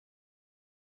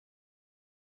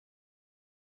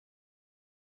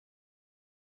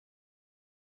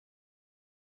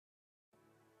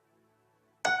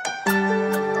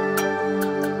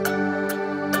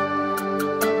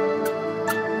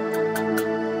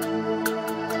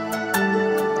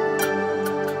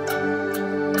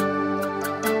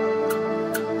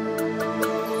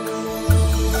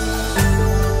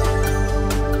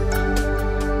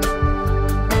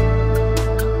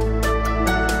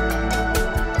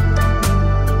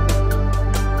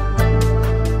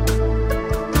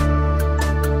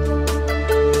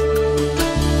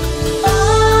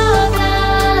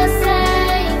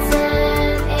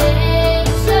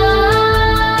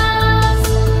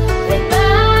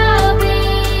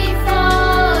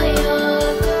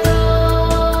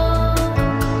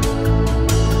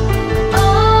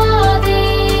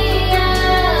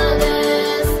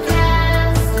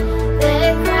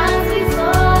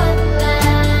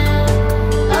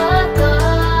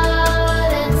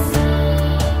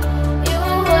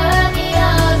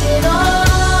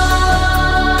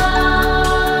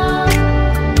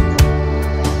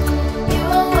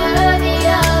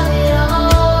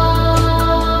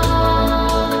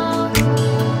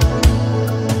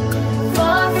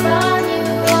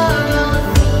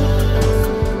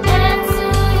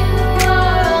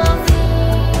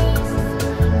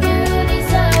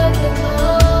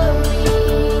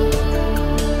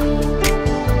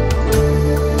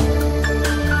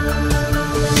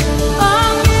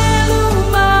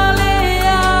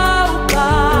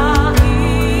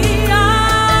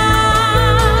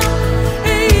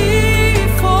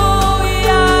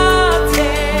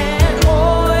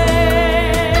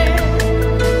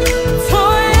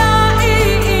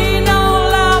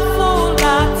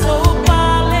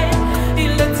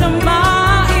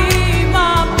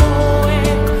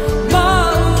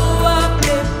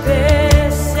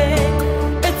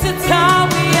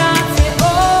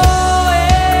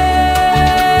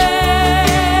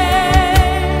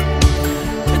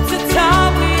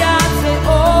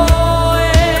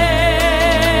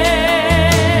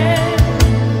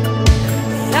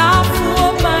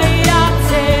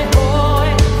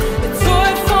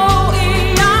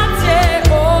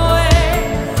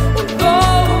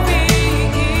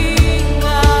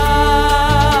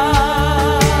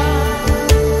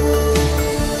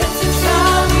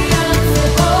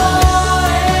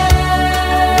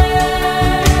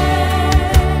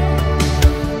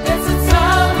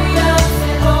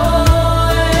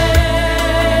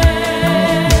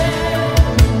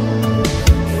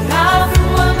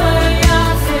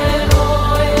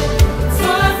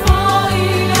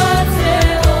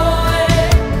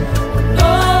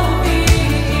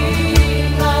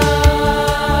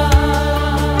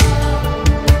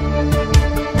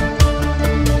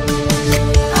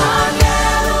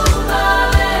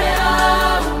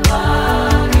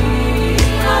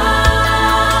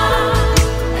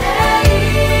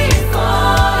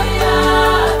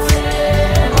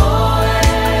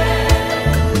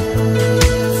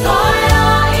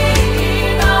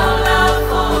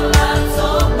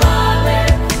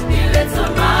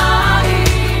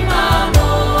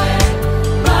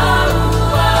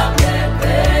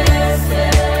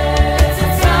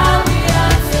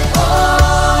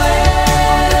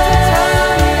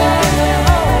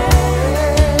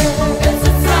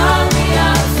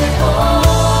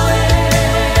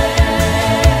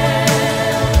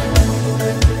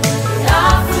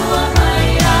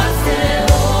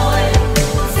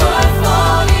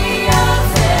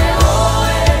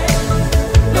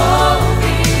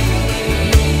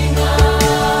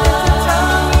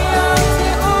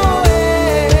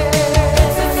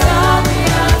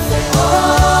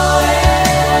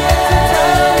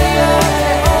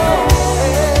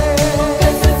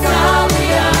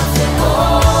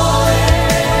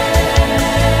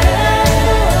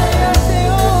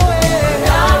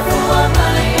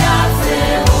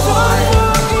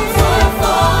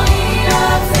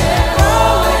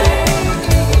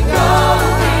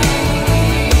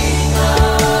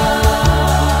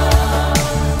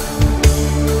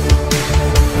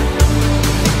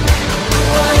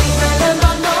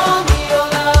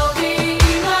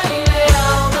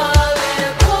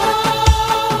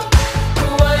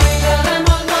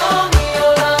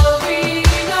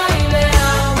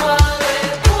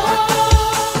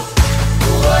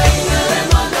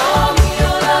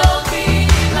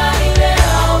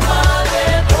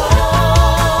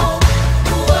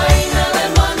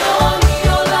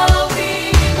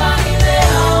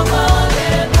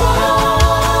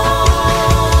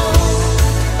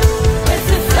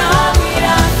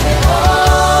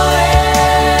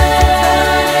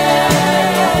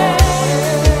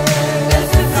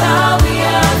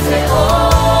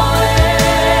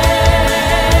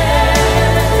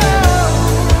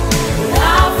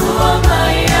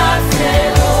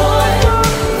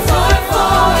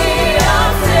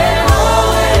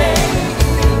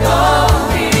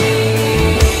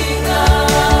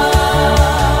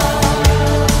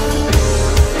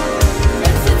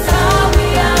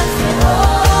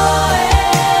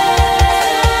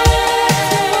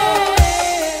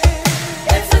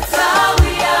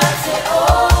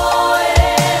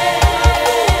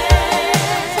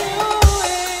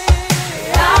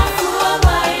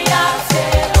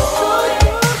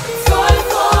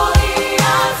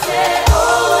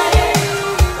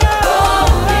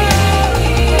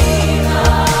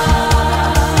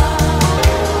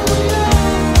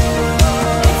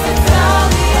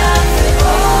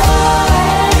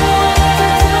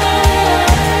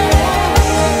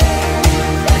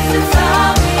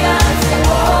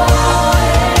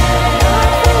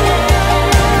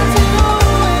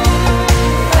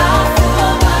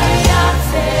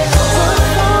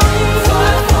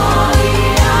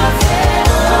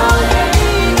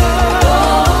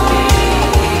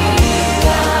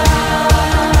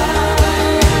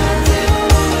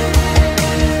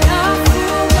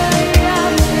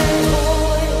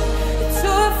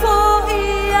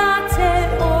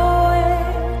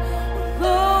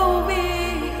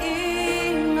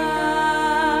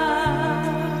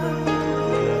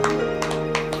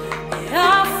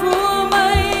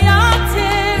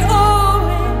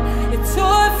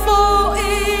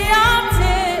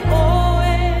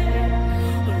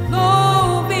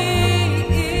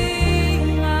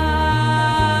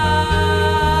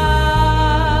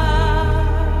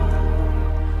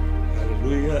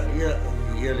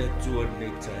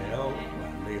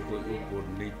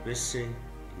pese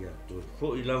ia to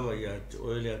fo I lava ia te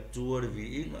o le atua le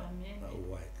viinga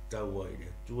AUA e taua I le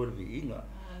atua le viinga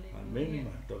amen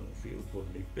ma tonu fi upo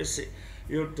nei pese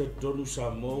io te tonu sa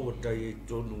mo o tai e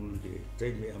tonu le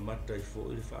te me amata I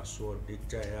fo I le whaasoa de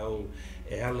tai au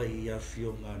e ala ia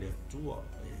fio ngā le atua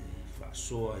e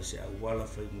whaasoa e se awala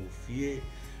whai mo fie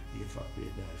I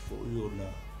whapena e fo I ona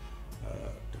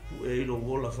tapu e ilo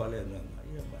wola whale anganga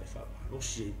ia mai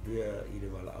whamalosi e pia I le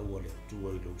VALAAU le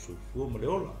atua I lo soifua ma le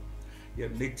ola ia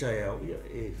nei tai au ia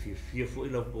e fia fo I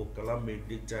lau po kalame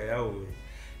nei tai au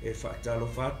e whaatalo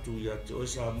whatu ia te oe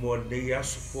sa moa nei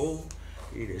aso fo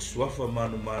I le suafa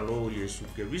manu malo Iesu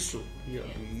Keriso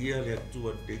ia le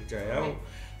atua nei tai au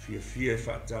fia e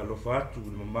whaatalo whatu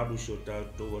I mamalu si o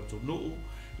tātou atonuu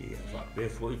ia whape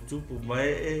fo I tupu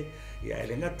mai ia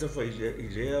ele ngata wha I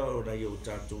lea o na iau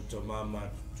tātou tamama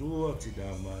tutua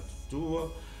tina ma tutua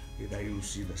I na iu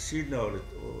sina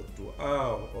o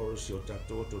tua o si o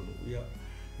tātou atonuu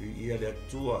ia le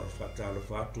atua e whaatalo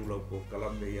whatu lau po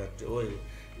kalame ia te oe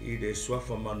I le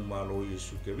suafa manu malo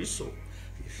Iesu Keriso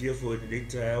fia fo I nei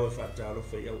tai au e whaatalo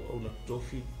whai au na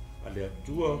tofi a le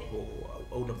atua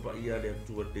au na pa ia le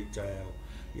atua nei tai au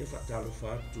ia whaatalo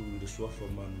whatu I le suafa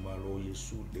manu malo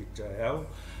Iesu nei tai au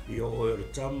ia oe o le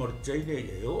tama le teine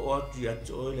ia o atu ia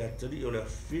te oe le atari o le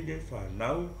afine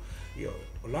whanau ia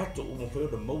o lato umo whai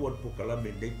o na maua po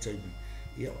kalame nei taimi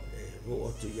ia o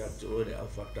atu ia te oe le au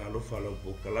whaatalo whalau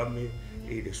po kalame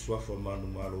I le suafa manu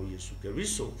malo Iesu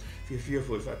Keriso fia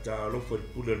fo I whaatalo whai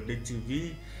pula nei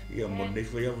TV ia mo nei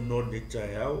whai au no nei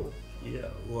tai au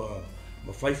ia ua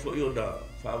ma whai fo I o na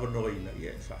whaavanoina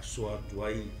ia whaasoa atu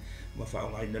ai ma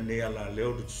whaongaina nei ala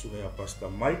leo le tusunga a pasta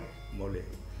mai mo le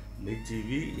nei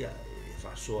TV ia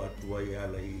whaasoa atu ai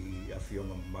ala I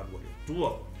awhionga marua le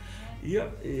tua ia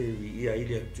ia I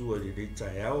le atua I nei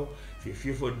tai au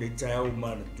fia fo nei tai au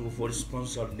mana tua fo le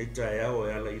sponsor nei tai au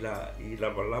e ala I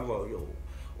lava o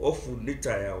ofu nei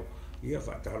tai au ia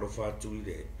whaatalo whatu I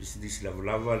le business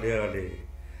lava le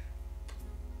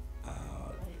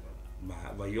ma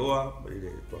vaioa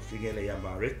le toafiga le ia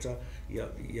mareta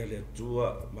ia le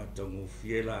atua matango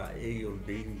fiela e o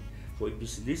dei foi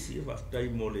business ia whaftai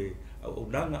mo le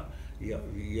aunaga ia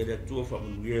le atua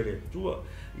whamanuia le atua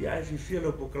ia e fifia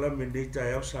lau pokalame nei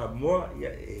tai au Samoa ia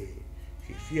e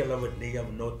fifia lava nei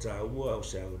amano tāua au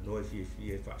se amano e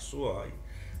fifia e whaasoa ai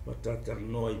ma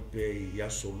tatalanoa I pe I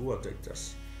aso lua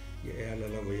taitasi ia e ala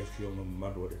lava ia fionga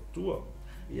marua le atua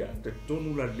ia te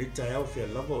tonu la nei tai au fia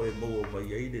lava o e maua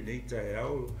mai ai le nei tai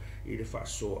au I le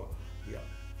whaasoa ia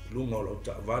lunga o lau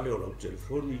taavale o lau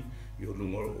telefoni I o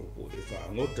lunga o e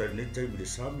whaangota nei tai mi le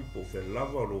sami po fia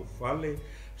lava o lau fale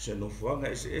se no fuanga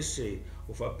ese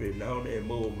o whapenao ne e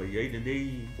maua mai ai le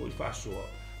nei po I whaasoa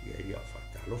ia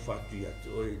whatalo whatu ia te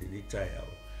oe le nei tai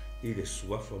au I le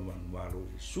suafa manu malo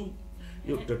Iesu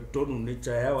ia te tonu nei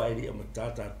tai au ai le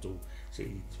amatata atu se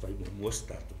I whai mua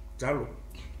statu talo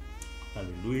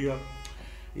Hallelujah.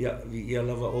 Ia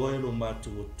lava oe lo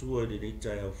mātua tua I nei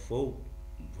tai au fau.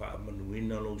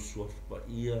 Faamanuina lo suafa pa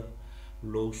ia,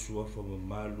 lo suafa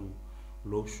mamalu,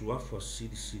 lo suafa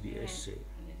siri ese.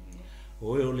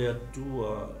 Oe o le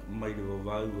atua mai le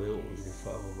vavau e o le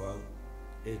whaavavau.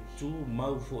 E tu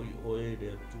mau fo I oe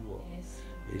le atua.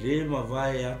 E le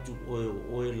mawai atu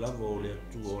oe lava o le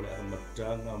atua o le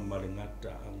amatanga ma le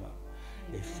ngata anga.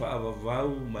 E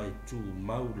whaavavau mai tu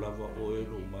mau lava oe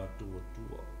lo mātua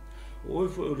tua. Oe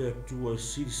fo o le atua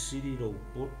siri lo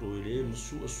poto e le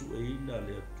masua ina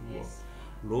le atua.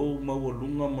 Lo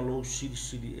maualunga ma lo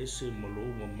siri ese ma lo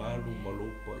mamalu ma lo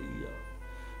pa ia.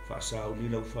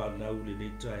 Whaasaunina u whanau le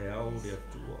nei tai au le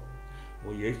atua.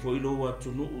 O iei fo ilo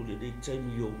atunuu le nei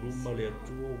taimi o luma le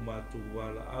atua o mātua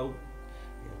VALAAU.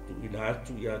 Ina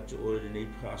atu ia te oe le nei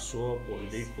whaasoa po le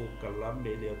nei po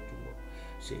kalame le atua.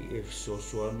 Se e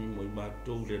soani mo I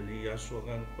mātou le nei aso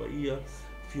ngang pa ia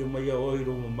fia mai a oi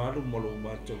ro mamalu mo lo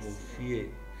mātou o fie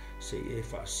se e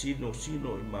whaasino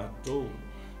I mātou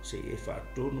se e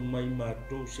whaatonu mai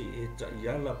mātou se e ta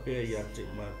iala pea ia te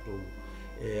mātou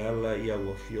e ala ia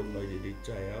ua fionga I le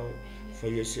tai au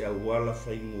whai e se awala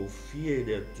whai ngō fie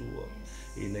le atua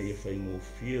ina ia whai ngō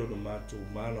fie o na mātou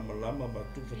malama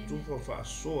tufa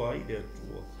whaasoa I le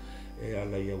atua e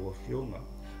ala ia ua fionga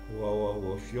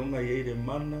ua fionga I le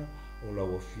mana o la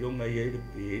ua fionga I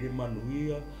le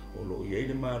manuia o lo I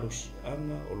le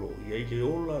malusianga o lo I le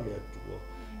ola le atua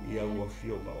ia ua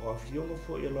fionga o a fionga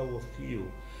fo I la ua fio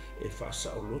e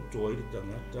whaasao loto ai le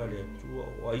tangata le atua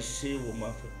o ai se ua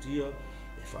mawhatia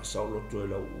e whaasao loto e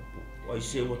lau upu o ai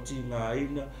se ua tinga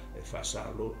aina e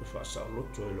whaasao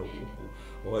loto e lau upu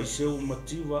o ai se ua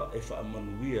matiwa e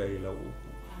whaamanuia e lau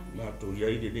upu Mātou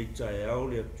iai le nei tai au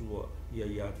le atua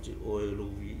ia te oe lo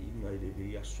vi inga i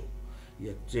le aso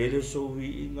ia tele so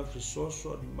vi inga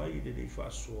fesoso ni mai le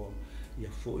faso ia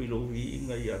fo i lo vi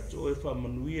inga ia te oe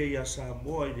Faamanu ia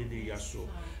Samoa i le aso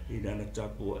ina na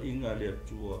tapu inga le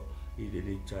atua i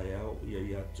le taiao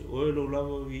ia te oe lo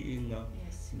lava vi inga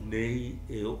NEI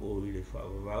e o i le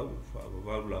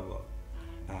whaavavau lava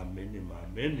amen ma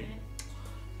amen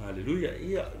haleluya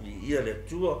ia le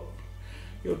atua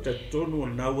yo tatonu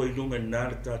naua i lunga nā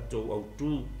le tatou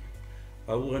autu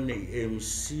AUA NEI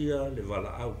MISIA le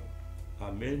VALAAU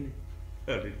amen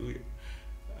haleluya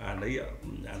ana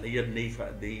ia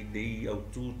nei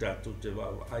autu tatou te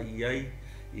vaavaai ai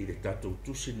i le tatou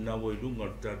tusi naua i lunga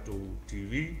le tatou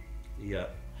TV ia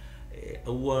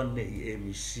AUA NEI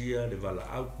MISIA le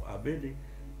VALAAU amen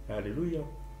haleluya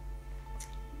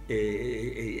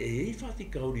e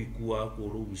whatikau kua ko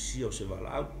lo MISIA o se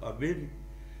VALAAU amen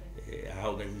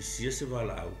au ga MISIA se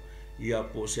VALAAU ia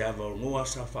po se avaongoa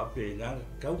sa whapenga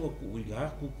kaunga kuinga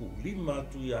kuku lima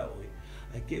tu ia oe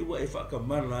ai ke ua e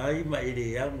whakamana ai ma e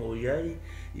le ango iai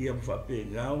ia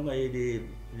mwhapenga nga e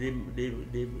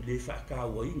le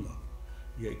whakaua inga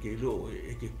ia ke lo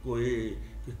e ke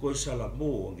koe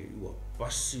salamo nge ua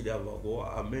pasi le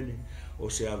avaongoa amene o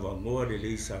se avaongoa le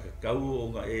leisa kakau o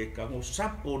nga e kango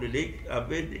sapo le le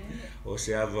amene o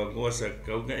se avaongoa sa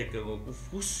kaunga e kango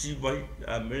kufusi mai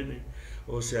amene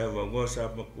o se avaongoa sa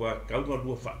makua kaunga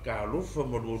lua whakalofa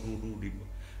ma lua lulima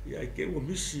ia ke ua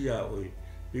MISIA oe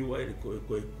iwa e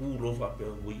koe kūlo whape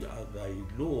ui agai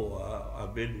loa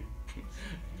amene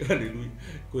haleluya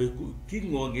koe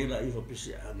kingo ngena i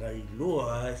whapese agai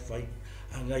loa e whai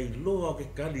agai loa ke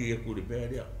kali e kure mea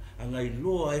rea agai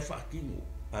loa e whakingo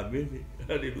amene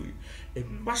haleluya e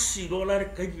masi loa la re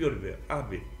kaimi o le mea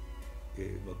amen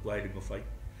e makua e le mawhai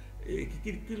e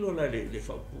kikirikilo la le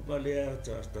whaupunga lea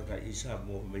tanga i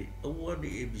Samoa mai AUA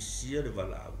NEI MISIA le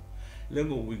VALAAU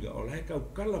lengo winga o lai kau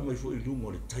kala mai fo i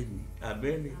lungo le taimi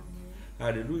amen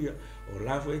haleluya o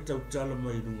la fo e tau tala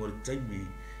mai lungo le taimi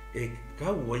e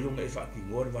kau waiunga e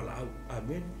whakingo le VALAAU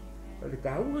amen le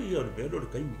kau i o le bedo le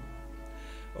kaimi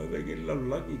o i wai lalu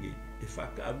lagi e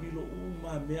whaka amilo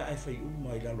uma mea ai whai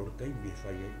uma i lalo le kaimi e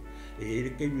whai ai e le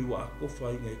kaimi wa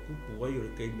akofa inga e kupu ai o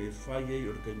le kaimi e whai ai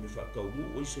o le kaimi whakaumu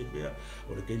o i se mea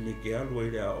o le kaimi ke alu ai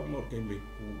le aonga o le kaimi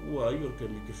kuua ai o le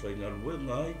kaimi ke whai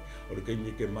ngaluenga ai o le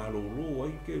kaimi ke malolo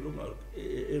ai ke runga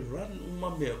e ran uma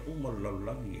mea uma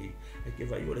lalulangi ai e ke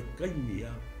vai o le kaimi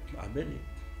a amen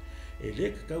e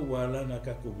le kakau alanga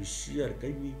kako MISIA le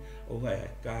kaimi o ngai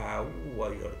ka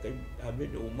ua i o le kaimi amen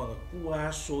o manga kua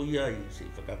aso ia i se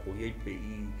whakako iai pe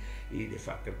i le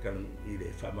whakakan i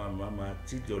le whamamama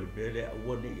titi o le bele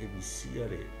AUA NEI MISIA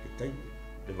le taimi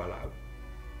le VALAAU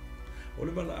o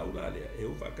le VALAAU la lea e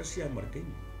o whakasi ama le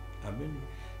kaimi amen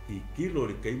i kilo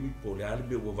le kaimi po le ale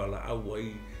me ua VALAAU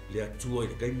ai le atua i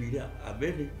le kaimi lea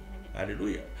amen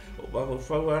haleluya o baba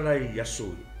whau ala i aso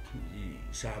i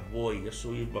Samoa i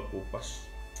aso i mako pasi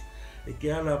e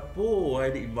ke ala po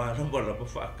ai ni mana mala pa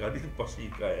whakari pasi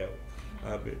ka eo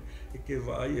amen e ke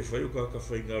vai e whai o ka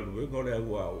whainga luenga o le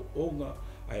AUA o onga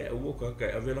ai AUA ka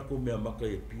kai avela ko mea maka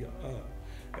e pia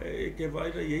e ke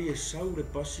vai la iei e sau le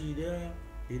pasi lea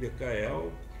i le ka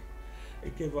eo e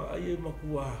ke vai e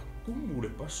makua kumu le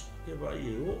pasi ke vai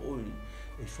e o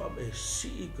e wham e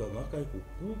si ka ngaka e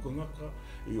kuku ka ngaka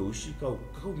e o isi kau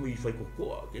me i whai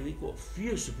kokoa ke ni ko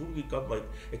fia se pungi ka mai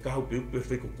e ka hau pe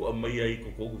whai kokoa mai ai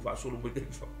kokoa whaasolo mai te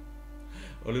wha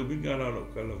o le minga raro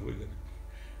ka la voiga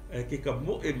e ke ka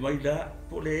mo e mai la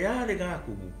po le ale ngā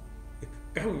kumu e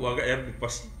ka kau waga e anu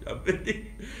pasi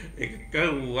e ka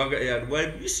kau waga e anu wai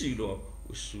misi loa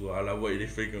usua ala wai le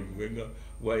whainga nuenga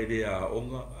wai le a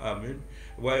onga amen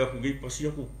wai aku ngai pasi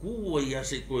aku kua ia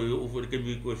se koe o fwere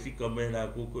kemi koe fika mai na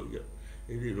koko ia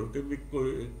e le ro kemi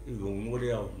koe i ngore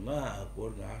au ngā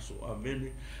koe ngā aso amen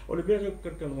o le bera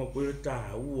kakanga ma koe le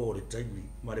tā ua o le taimi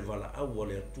ma le VALAAU o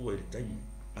le atua i le taimi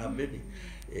amen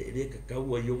e le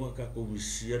kakau a ionga kako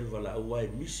MISIA le VALAAU ai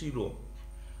misi loa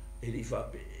e li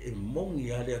whape e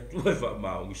mongi a le atua e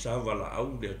whamao i sa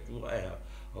VALAAU le atua e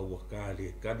au waka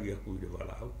le kari aku i le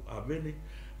VALAAU amen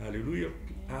haleluya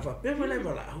a whape le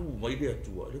VALAAU mai le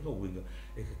atua le ka winga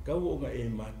e kakau o nga e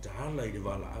matahala i le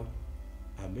VALAAU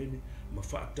amen ma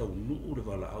whaatau nuu le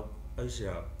VALAAU ai se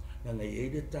a nanga i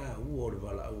eile tā ua o le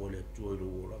VALAAU o le atua i lo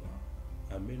oranga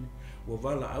amen wa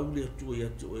VALAAU le atua i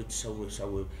atu e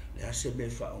sawe le ase me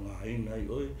whaonga haina i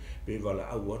oe pe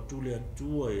VALAAU atu le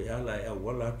atua e ala e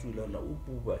awala atu i lana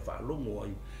upu ba e whaalongo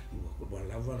ai wa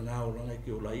lava ngā o langa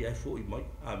ke o lai ai fo i mai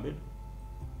amen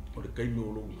o le kaimi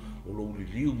o lo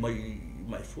liliu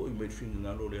mai fo i mai finga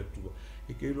ngā lo le atua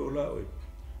e ke lo la oe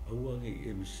aua ngi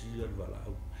e misia le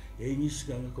VALAAU e ngisi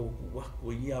kanga ko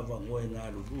wako ia vango e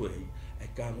ngā lulu e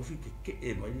ka ngofi ke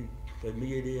e mai fai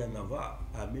mea rea ngā vaa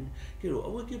amen ke ro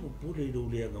aua ke popole i lo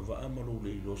lea ngā vaa ma lo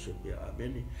le i lo se pia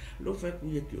amen lo fai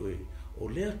kuia ke oe o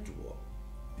lea tua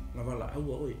ngā VALAAU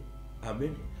oe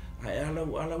amen ai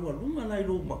alau alunga nai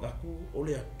lo makaku o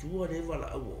lea tua le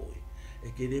VALAAU oe e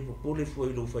ke le popole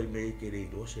foi lo fai mea ke le i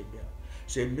lo se pia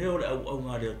se mea o le au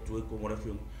ngā lea tua e kongora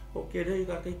fiunga o ke rei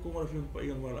ka kai kongora fiunga pa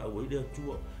ia VALAAU i lea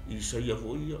tua ISAIA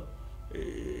fo ia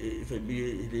e fai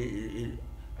mea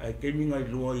ai ke minga i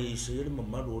loa i ISAIA le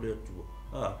mamaru o lea tua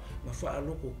nga wha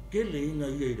aloko kele inga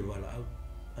ia i le VALAAU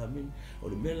amen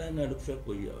o le mela nga luk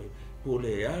wheko ia po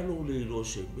le alo le ilo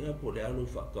se mea po le alo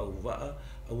i whakau waa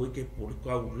au ke po le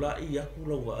kau lai aku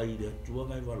lau wa ai lea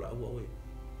tua ngai VALAAU oe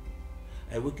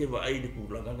ai weke wa ai le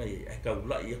kulanga ngai ai kau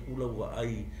lai aku lau wa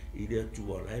ai i lea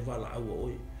tua lai VALAAU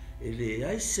oe e le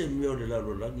ai se mea o le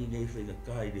lalo langi nei whainga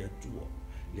kai lea tua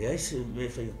le ai se me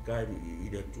whainga kai i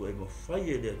lea tua e mawhai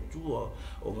e lea tua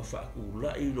o ngā whaaku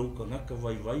lai lau ka ngaka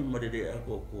vai mare lea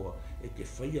ako koa e ke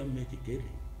whaia me ke kere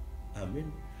amen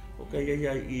o kai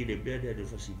ai i le bea le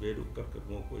whasibero kaka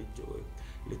ngoko e toe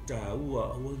le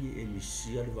tāua awangi e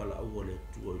misia le VALAAU le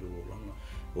tua i le olanga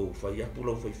o whai aku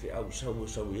lau whai whai au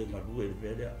sau e ngā rua e le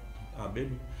bea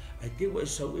amen ai ke wa e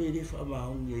sau e le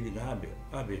whaamaungi e le ngā mea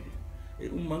amen e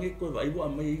umange ko vai wa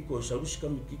mai ko sa uska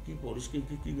kiki por iske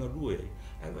kiki nga rue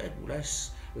ai vai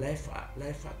kulas life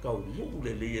ka u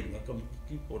le le nga kam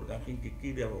kiki por ga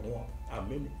kiki le wa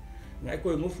amen ngai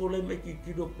ko ngo fole me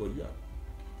kiki do ko ya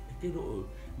e ke do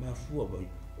ma fu vai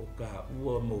o ka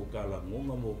ua mo ka la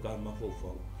ngonga mo ka ma fo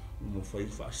fo mo fai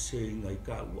fa se ngai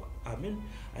ka ua amen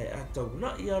ai ata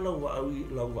la ya la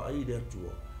wa ai le tu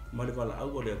ma le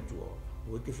VALAAU le tu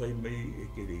o ke fai mai e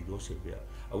ke le do se bea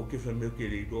au ke fai mai ke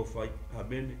le do fai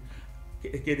amen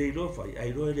ke le do fai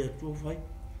ai ro le tu fai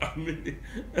amen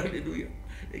aleluia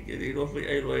e ke le do fai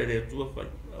ai ro le tu fai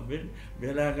amen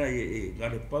me la ga e ga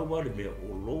le pau le me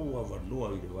o lo wa no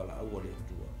i le VALAAU le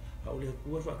tu au le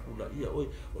ku fa ku la ia oi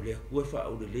o le ku fa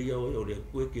o le ia oi o le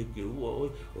ku ke oi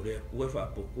o le ku fa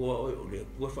poko oi o le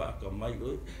ku fa ka mai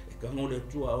oi e ka ngo le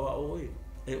tu a oi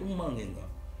e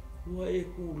umangenga ua e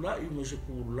kulai mo se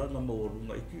kulanga mo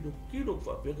runga i kilo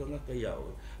fa peka nga kaya o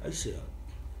ai se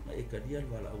na e kadia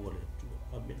VALAAU le tu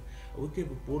amen o ke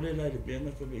pole la le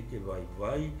bena fa me ke vai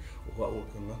o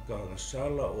ka nga ka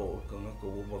sala o ka nga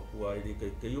ko wa ku ai le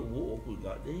ke o ku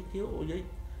nga de ke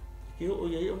o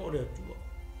ye mo le tu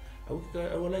au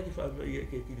ka wala ke fa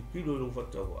ke kilo lo fa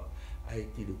tawa ai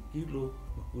kilo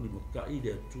makuri makai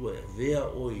le tu e vea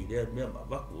o i le me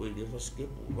ma ku i le fa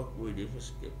skepo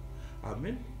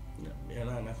amen me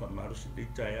ala na Faamanu se te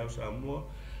tai au Samoa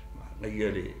ma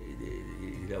ia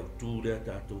le autu le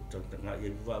tātou tanga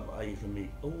ia va ai fa me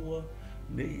oa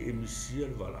nei e misia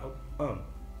le VALAAU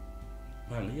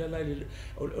ma ia la le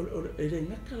ele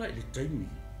ngaka la le taimi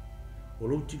o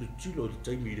lo tilo le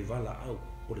taimi le VALAAU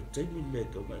o le taimi me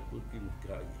ka mai ko ki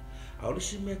kai au le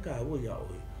si me ka o ia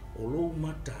o lo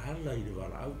mata ala i le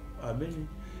VALAAU amen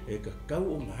e ka kau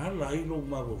o ngā lai lo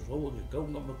ma o fau ke kau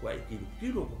ngā makua e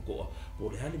kilo kokoa po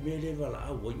le hali me le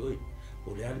VALAAU oi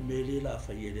po le hali me le la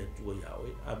fai e le atua ia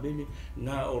oi amene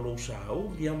ngā o lo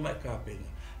sao ni ama e ka penga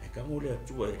e ka mo le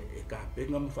atua e ka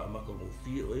penga ma wha maka mo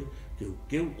fie oi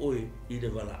keu oi i le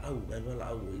VALAAU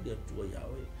i le atua ia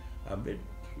oi amen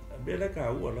la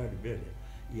ka ua la le bele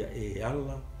ia e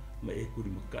ala ma e kuri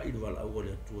maka i le VALAAU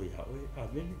le atua ia oi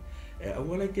amen e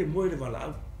awala ke mo le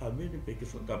VALAAU amen pe ke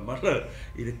whakamala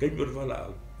i le kaimo le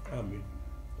VALAAU amen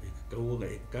e kaunga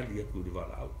e kali aku le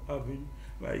VALAAU amen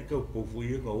ma i kau kofu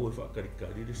i ngā oe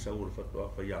whakarikari le sau le whatoa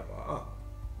whaiawa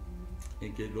e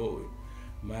ke loe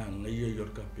ma ngai e yor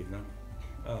ka pena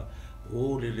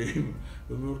o le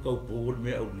me kau po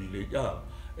me au ni le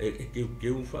e ke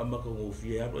whamaka ngō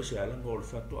fia aro se ala ngō le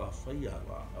whatoa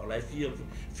whaiawa o lai fia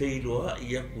whailoa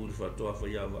i aku le whatoa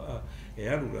whaiawa e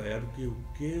aru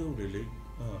keu le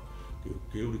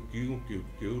keu le kingo,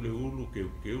 keu le ulu,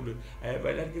 keu le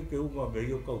vai la keu ma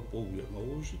me o kau pou ia ma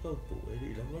o si kau pou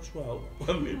e la ma swa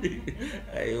o me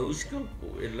ai o si kau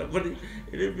pou e la ma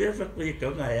e me fa ko e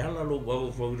kau nga ala lo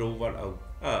wa fo lo VALAAU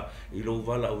i lo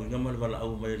VALAAU nga ma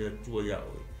VALAAU mai le tua ia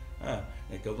o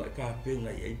e kau nga ka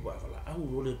penga ia i wa VALAAU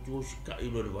lo le tua si ka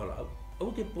i lo le VALAAU au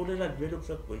ke pole la velo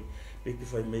fa ko pe ke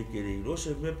fai me ke le lo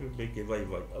se me pe ke vai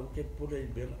au ke pole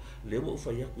bela le mo fa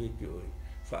ia ko e ke oi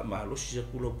Faamanu si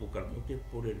kulo bukan mungkin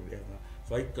pole lenga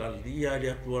fai kalia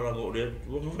dia tua ngo dia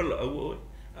tua VALAAU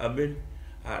amen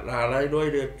la la do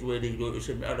dia tua di do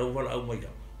se me ada VALAAU mai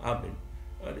amen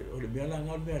ole me la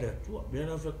ngal me ada tua me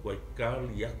na fa ko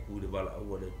kalia ku de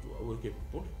VALAAU dia tua o ke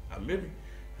pole amen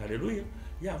haleluya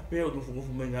ya pe o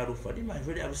ngufu mai ngaru fa di mai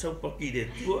vele ava sau paki de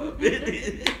tua.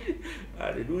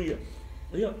 Haleluia.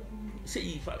 Ia se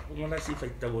I fa ngona si fa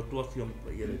tau tua fiom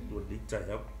pa ia tua di tsa.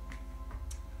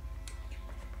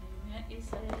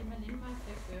 ISAIA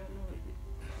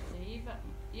 5:5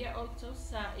 ia oto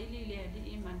sa ili le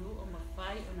di manu o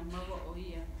mafai o na mawa o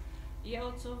ia. Ia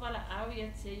oto VALAAU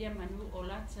ia te ia manu o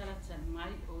la tala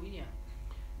mai o ia.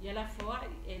 Ia la foa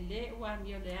e le ua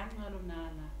mio le anga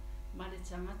lunala ma le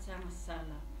tangata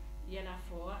sala. Ia la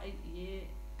foa e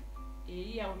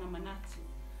ia o na manatu.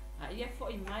 A ia fo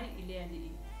I mai I le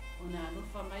ali. O na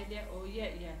alofa mai le o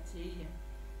ia te ia.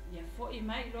 Ia fo I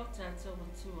mai lo tatou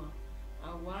matua.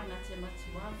 AUA na te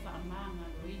matua Faamanu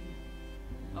loina.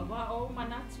 AUA o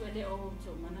manatu ele o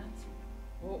to manatu.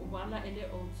 O wala ele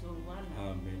o to wala.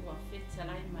 Amen. Wa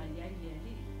fetalai mai ai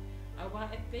ali. AUA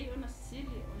e pe ona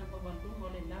sili ona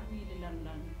mawalunga le langi le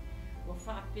langi. Wa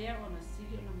fa pe ona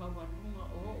sili ona mawalunga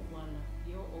o wala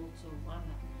yo o to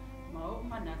wala. Ma o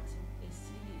manatu e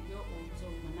sili yo o to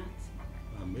manatu.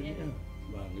 Amen.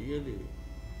 Ma ia le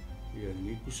ia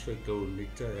ni kus fa ko le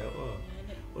ta ya o.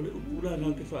 Ole upula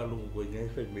na ke fa lo ko ngai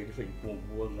fa me fa ko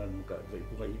bo ngan ka fa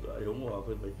ko ngai ai mo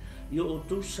fa me yo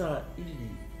to sa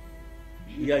ili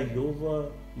ia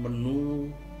yova manu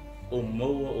o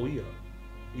mo o ia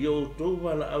yo to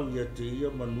VALAAU ia te ia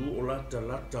manu o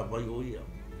lata bai o ia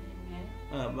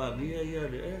ma ia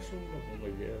le so na ko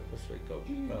ngai ia fa sai ka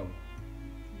ne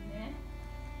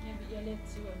ia le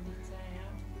tua ni tsaya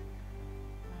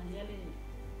ia le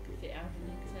ke a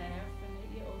ni tsaya fa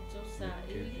ia o to sa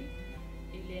ili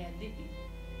ile adiki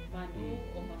manu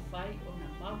o mafai o na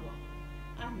mawa.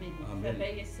 Amen.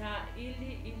 Fele sa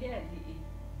ili ile adiki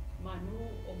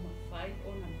manu o mafai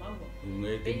o na mawa.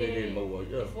 Ngai te le mawa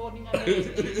ya. Fo ni ngai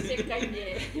se kai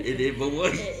ye. Ele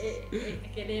mawa.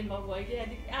 Ke le mawa ile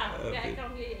adiki. Ya ka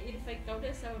ngi ile fai ka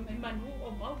de sa me manu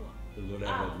o mawa. Lo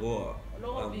la mawa.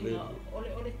 Lo binga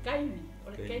ole kaimi.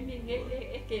 Ole kaimi ngai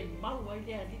le ke mawa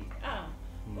ile adiki.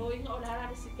 O inga ola ra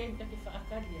se kai ta ke fa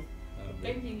akalia.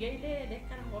 Kai ninguém le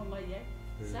cara mo mai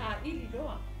sa ili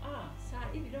doa sa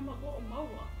ili do ma go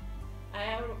maua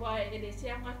ai wa ele se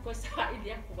anga ko sa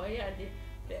ili ko vai ale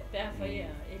pe fa ia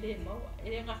ele maua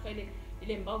ele nga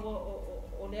ele maua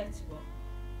o le atua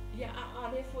ia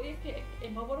ale fo e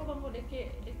maua ro mo le ke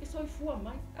soi fua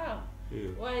mai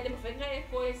wa ele mo fenga e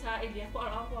ko sa ili ko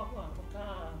ala ko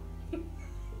ka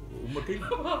uma tem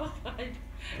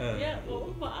ia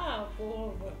o ma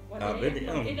ko wa ele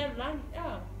lan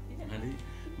ani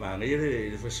ma ngai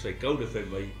le fa kau le fa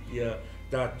mai ia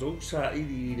tatou sa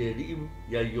ili le ri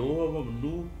ia yo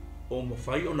manu o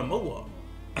mafai o na maua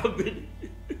amen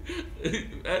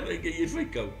ai ke ia fa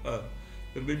kau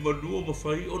me manu o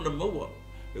mafai o na maua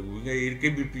e ngai ke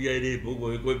mi pia le bo bo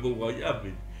ia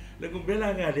amen le ko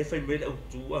bela nga le fa mai au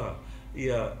tua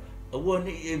ia AUA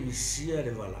ni MISIA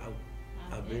le VALAAU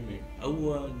amen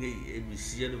AUA ni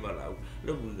MISIA le VALAAU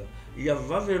le buga ia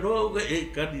vavero e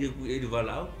kadi ku e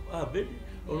VALAAU amen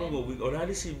ono go wi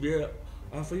orali si be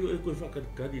a fa yo e ko fa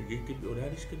kadi ke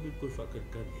orali si ke ko fa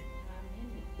kadi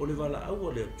amen o le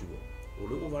VALAAU le tua o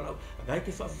le VALAAU ga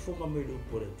ke fa fo ma me le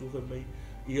por tu fa mai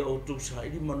ia o tu sa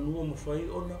ili manu ma fai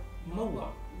ona maua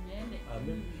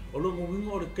amen o lo mo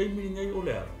wingo le kai mi ngai o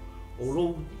le o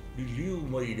lo biliu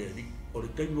mai le o le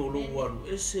kai o lo waru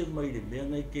ese mai le me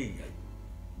ngai ke ai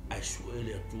ai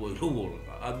suele atua I logo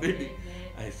amen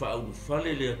ai fa un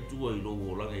fale le atua I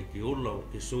logo la ke ola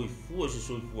ke soi fua se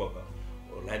soi fuaka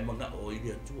o lai manga o I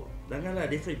le atua danga la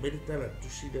de fa be tala tu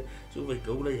sida so vai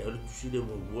ka ola ya tu sida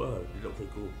mo wa le fa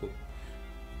ko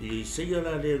I se ya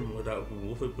la le mo da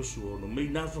ko fa po su no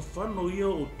me na fa fa no ia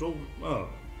o to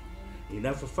I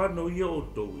na fa no ia o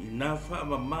to I na fa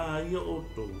mama ia o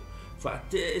to fa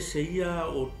te se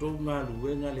ia o to nga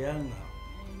luenga le anga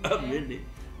amen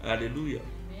aleluia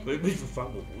Vai me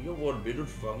fango, eu vou ver o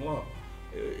fango,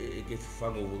 que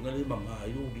fango vou ngali manga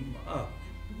eu lima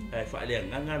fa le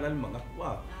nganga la manga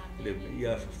kwa le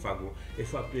ia fango e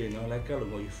fa pe ngala kala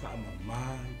mo I fa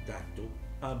mama tato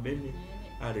amen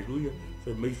aleluia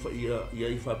fa me fa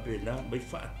ia fa pe na me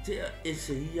fa te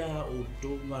ese ia o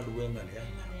to ngaluenga le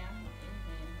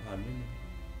amen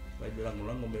vai de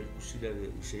lango me kusida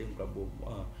ise ngabo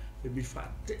fa me fa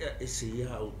te ese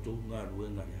ia o to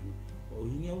ngaluenga le o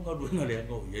inga nga duenga le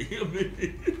anga o ia me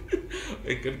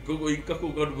e kan ko ika ko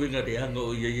nga duenga le anga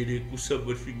o ia le kusa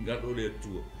berfinga o le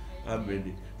tua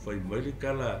amen fai mai le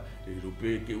kala e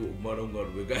rope ke o mara nga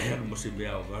duenga ya no se me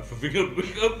ao nga fa finga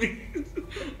duenga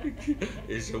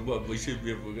e so ba mo se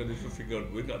me fo nga fa finga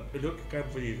duenga pero que ka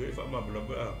fai fa ma bla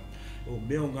ba o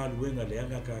me nga duenga le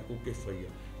anga ka ko ke fai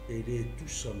e le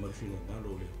tusa ma finga nga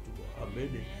o le tua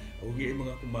amen o ia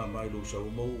mga ko mama lo sa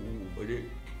mo o le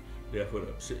le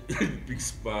fora se big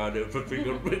spa de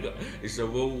finger breaker isa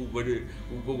wo bade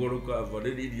ko goro ka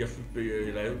vale di dia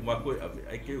fipe la ma ko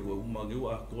ai ke go mangi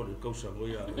wa ko de causa go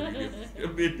ya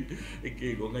e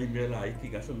ke go ngai me la iki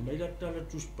ga fa mai la tala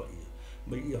tuspa ia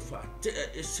mai ia fa te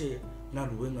ese na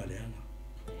luenga le anga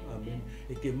amen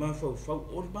e ke ma fa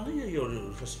o mai ia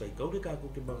o fa sfai ka o ka ko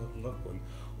ke ba nga ko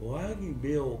o ani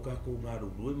be o ka ko na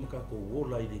lu ma ka ko wo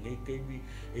la i ngai ke bi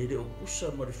e de o pusa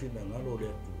ma de fina ngalo le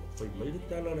tu fai mai le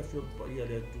tala le fio pa ia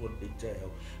le tu de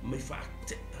teo mai fa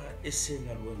te ese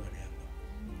na luenga le anga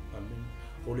amen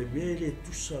o le be le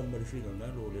tusa ma de fina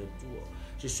ngalo le tu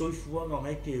se soi fuanga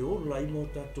ngai ke o lai mo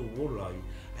tato o lai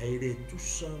ai le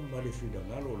tusa ma le fina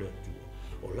ngalo le tu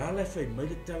o la la fai mai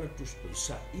le tala tuspa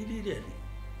sa ili le ni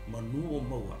manu o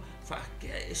maua fa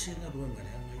ke ese na luenga le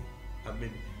anga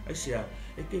amen ai sia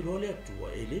e ke role atua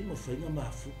e le mo fainga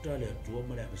mafuta le atua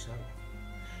ma le sala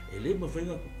e le mo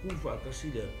fainga ku fa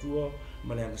kasi le atua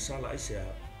ma le sala ai sia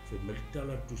fe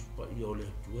meltala tuspa i o le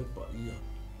atua pa ia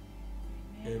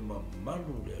e ma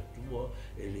malu le atua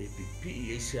e le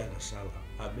pipi e sia na sala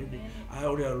amen a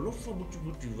o le lofa mutu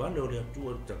mutu vale o le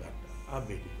atua tagata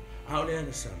amen a o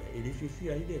le sala e le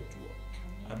fifia i le atua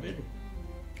amen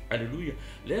Aleluia.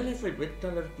 Lele fai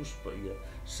betala tuspa ia.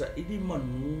 Sa ini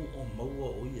manu o maua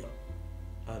o ia.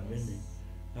 Amen.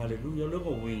 Aleluia.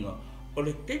 Lengo winga. O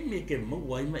le teimi ke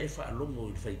maua ima e fa alongo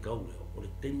i fai kau leo. O le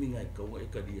teimi ngai kau e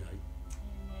ka dia hai.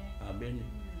 Amen.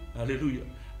 Aleluia.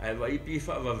 Ai vai pi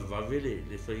fa vavele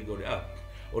le fai gore a.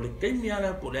 O le teimi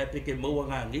ala po le peke maua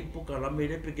nga ngi po ka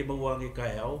lame le peke maua ngi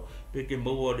kai au. Peke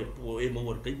maua le po e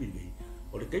maua le teimi ngai.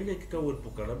 O le teimi ke kau e po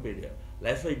ka lame le.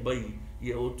 Lai fai bai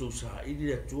ia o tau sa ili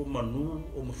le tua manu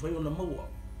o mawhai o na maua.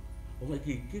 O ngai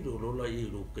ki kiro rola i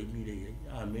ro kai mire iai.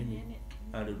 Amen.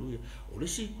 Aleluia. O le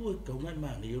si kua kau ngai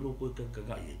maanga i ro koe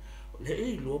kankangai iai. Le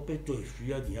e lo pe to e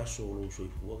fia ni aso o lo so i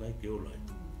fua ngai ke o lai.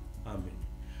 Amen.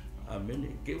 Amen.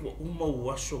 Ke wa umau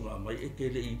aso ngā mai e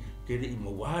ke le i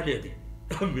maware ali.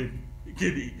 Amen. Ke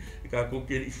li ka ko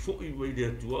ke li fo i mai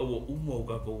le tua o umau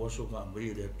ka ko aso ngā mai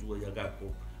le tua ia ka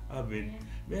ko. Amen.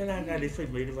 Me la nga le fai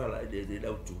mai le vala de la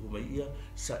tu mai ia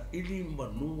sa ili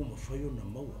manu ma fai na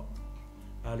maua.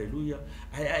 Aleluia.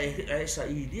 Ai sa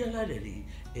ili la le e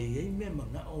ei me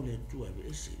manga o le tu ave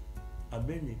ese.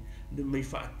 Amen. Ne mai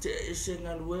fa te ese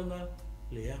nga luenga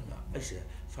le anga. Ai se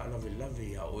fa la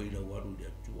ve ya o ila waru le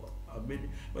tu. Amen.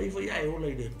 Mai fa ia e ola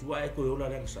le tu ai ko ola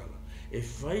le sala. E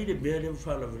fai le me le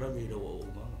fa la ve le o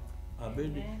manga.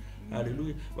 Amen.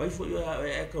 Aleluia. Vai foi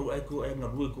eko e na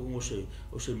rua ko o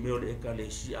se meo le ka le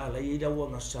si ala i da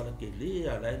wa sala ke le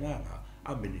ala nga.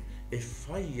 Amen. E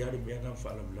fai ya le me nga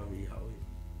fa la ia o.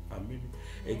 Amen.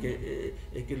 E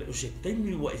ke o se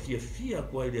temi wa e fia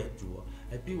ko ai le atua.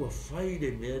 E pi wa fai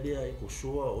le me le ai ko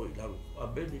soa o i la.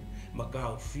 Amen. Ma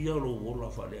ka fia lo wola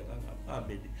fa le nga.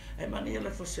 Amen. E mani la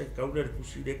fa se ka le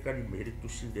kusi le ka ni me le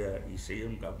kusi le ISAIA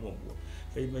nga mo.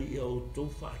 Fai mai o to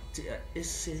fa te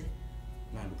ese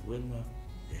na luenga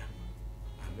leanga.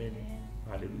 Amen.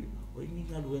 Aleluia. O ingi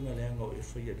ngā luenga leanga o e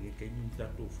whaia ni kei ni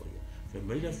tatou whaia. Whai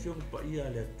mai la whiong pa ia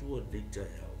le atua deita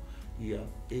hao. Ia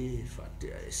e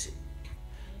whatea ese.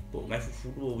 Po ngai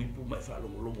fufuru o wipu mai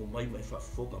whaalongolongo mai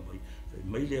whaafonga mai. Whai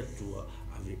mai le atua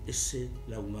ave ese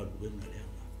lau ngā luenga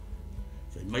leanga.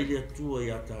 Whai mai le atua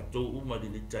ia tatou umari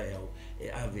ni tai hao. E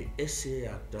ave ese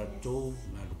a tatou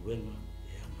ngā luenga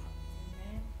leanga.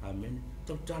 Amen.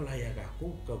 Tau tala ia ka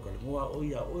kou kau kalangoa o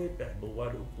ia oe pe mo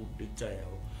wale upu de tai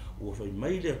au. Ua whai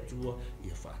mai le atua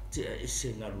ia whaatea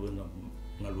ese ngā luenga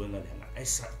leanga.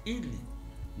 Esa ili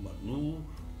manu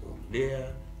o lea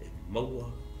e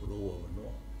maua roa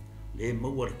wanoa. Le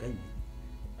maua le kaimi.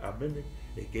 Amen.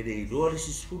 E kere i roa le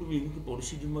sisifuru mingu ki po le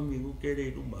sidima mingu kere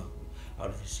i rumaku.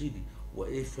 Ara fisidi. Ua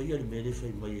e whaia le mele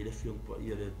whai mai e le whiong pa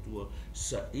ia le atua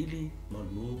sa ili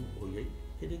manu o iei.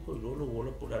 Kere ko i rolo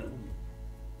wola po lale umi.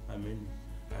 Amen.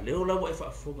 A leo la wa e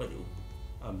whaafonga le upu.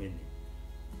 Amen.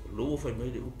 Loo whai mai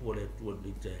le upu o le atua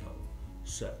le te hao.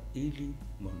 Sa ili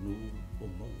manu o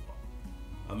maua.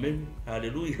 Amen.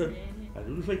 Hallelujah.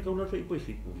 Hallelujah. Whai kauna whai poi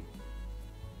whiku.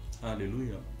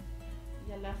 Hallelujah.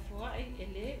 Ia la foai e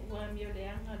le ua mio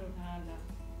leanga lo nala.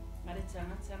 Ma le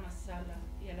tanga sala.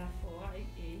 Ia la foai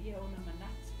e ia ona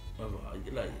manati. Awa,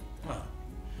 ia lai.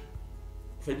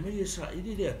 Whai mai e sa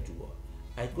ili le atua.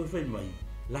 Ai koe whai mai.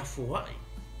 La foai.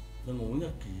 Na ngoinga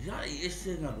ki ai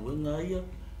ese ngā ruenga ia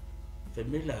whai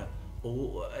me la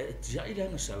o tiai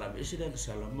langa salama ese langa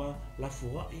salama la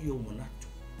foai o manatu.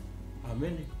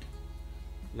 Amen.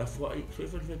 La foai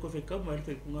whai koe kau mai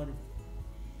whai kungari.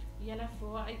 Ia la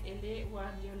foai e le ua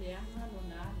mio leanga lo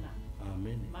nana.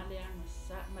 Amen. Ma le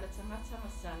tangata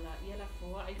masala ia la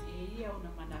foai e ia o na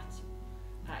manatu.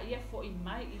 A ia fo i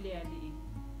mai i le ali.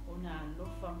 ona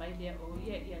lofa mai lea o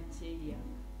ia te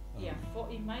ia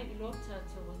fo'i mai I lo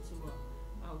tātou atua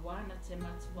a wana te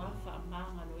matua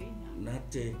whaamanga loina.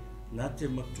 Na te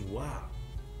matua.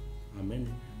 Amen.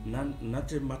 Na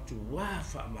te matua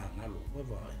whaamanga lo.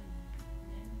 Wawai.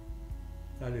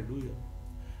 Hallelujah.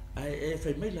 Ai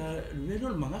fai mai la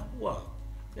leno mangakua.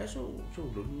 Ya so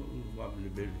lo wabli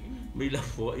beli. Mai la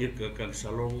fo ia ka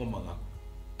salongo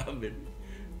mangakua. Amen.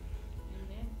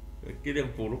 Kira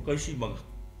polo kai si manga.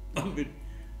 Amen.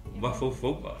 Ma fo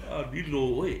di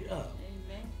lo e.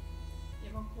 Amen. Ia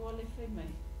ma ko le fai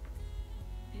mai.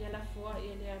 Ia la fo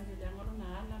ia le ame le ngoro na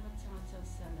ala ma tanga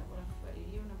sala ora fa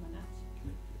ia na manati.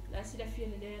 La si la fia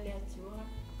le atua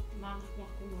ma ko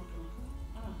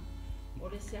o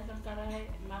le siaka karai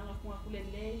manga kua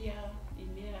kulele ia I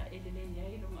mea ele ia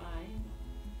I longa ai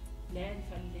le ni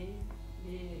fale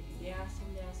le aso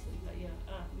ia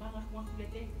manga kua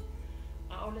kulele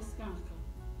a o le skanka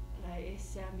la e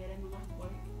sia mera manga kua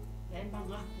le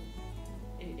manga ku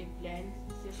e plan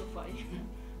se so fai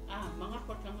manga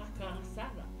kua kanga kanga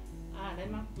sala le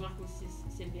manga ku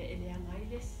se be ele anga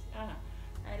iles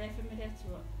ai le family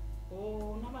tua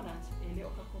o na manat ele o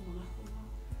ka ko manga ku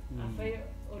Afai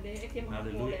ole eke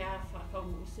maku ole afa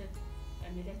kaumuse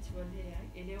amele tuale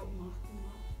ele o maku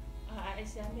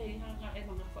ese ame nga e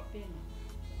manga fapenga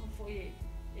foi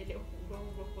ele o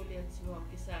ro ko le tua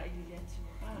que sa ile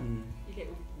tua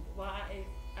ele o wa e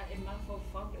ma fa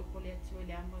o ko le tua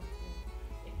le ama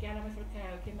e que ala me fo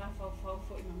que ma fa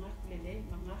foi manga le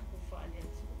manga ko fa le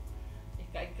tua e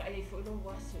kai foi lo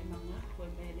waso e manga ko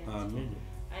me le amen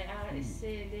ai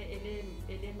ese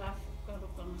ele ma ka lo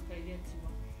ka kai le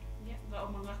tua ga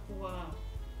o manga kua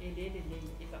ele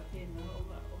e ka pena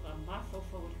o ga mafo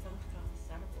fo o ka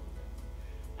sala ko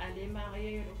ale ma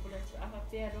ye lo kula tu ava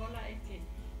pe rola e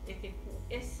ke ku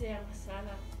ese a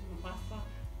sala mafa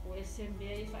o ese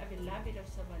me fa ave lavi do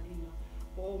sabalina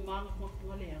o manga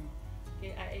ko le ama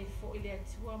ke a e fo ile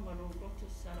tua ma lo to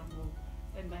sala mo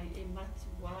e mai e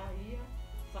matua ia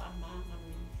fa manga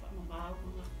fa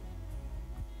manga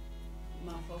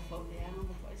ma fa le ama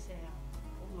mo fa ese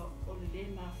o le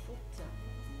mafuta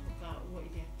o ka ua I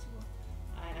le atua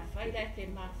a whai lai ke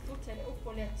mafuta le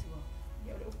upo le atua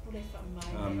ia o le upo le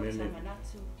whamai o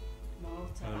samanatu ma o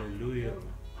tala Hallelujah.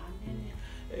 Amen.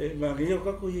 Maria o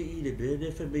kako I le bene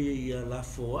whame I a la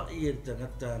foa I e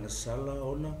tangata na sala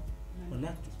ona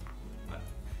manatu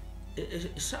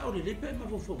sa o le lepe ma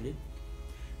fofo le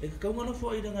e ka kaungana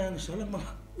foa I nga sala ma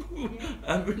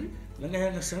amen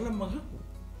nga sala ma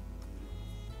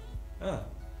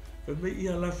me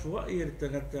ia la foa I e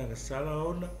tangata na sala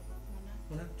ona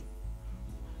manatu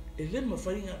e le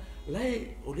mawhainga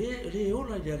lai o le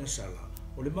ola I le sala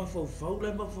o le mawhau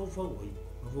lai mawhau ai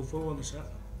mawhau ang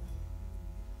sala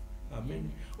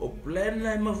amen o plan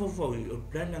lai mawhau o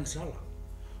plan ang sala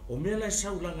o mea lai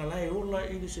saulanga lai ola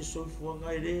I le se soifua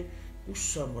ngai le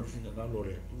usa mo le finga ngalo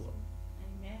le atua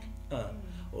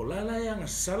o la lai ang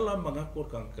sala mangako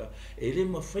kanka e le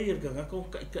mawhaia kanka o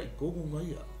kai kongu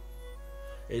ngai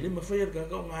e le mawhaia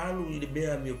kanka o ngalu I le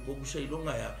mea me o kogu sa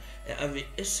ilonga e ave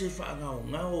ese wha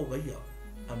ngao gaia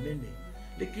amen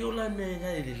le ki ola me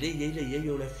ngai le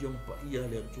le o le fiompa ia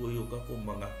le atua I o kako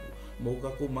mangako mo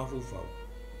kako mafufau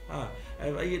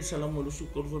ai vai e salamo lusu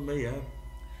korfo mei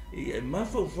e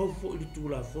mafufau fo I le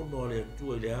tula fono le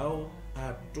atua I le ao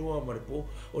a toa maripo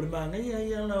o le mangai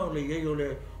ia la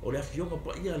o le fiompa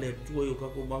pa ia le atua I o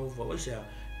kako mafufau isa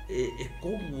e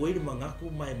kongu e le mangako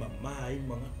mai mama ai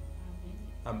mangako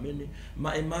amen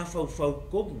ma e mafufau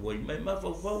kongu mai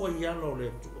mafufau ai ia lo le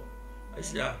atua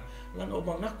isa langa o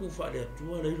mangaku fa le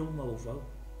atua le lo mafufau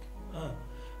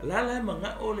la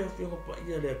manga o le fiompa pa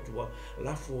ia le atua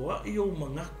la foa I o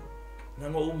mangaku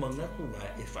nanga o mangaku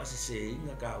e fa se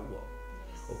inga ka ua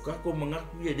o kako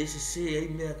mangaku ia dese se ai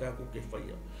mea kako ke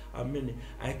whaia amen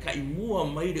ai ka I mua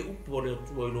mai le upo le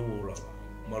atua I lo ola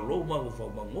ma lo mafufau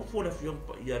ma ngofo le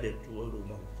fiompa ia le atua I lo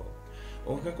mafufau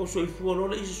o kako soifua lo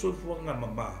le isi soifua nga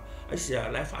mama ai se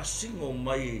la fa singo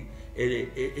mai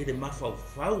e le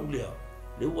mafufau lea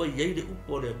le ua iei le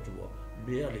upo le atua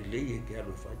mea le lei e ke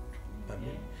alo fai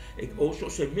amen e o so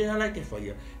se mea la ke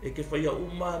faia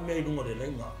uma me lunga le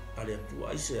lenga ale atua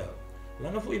ai se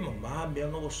langa fo I mama mea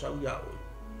no sau ya o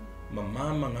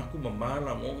mama mangaku mama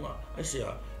la ngonga ai se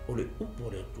o le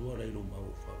upo le atua le lo mau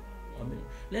fa amen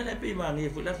le la pe mangi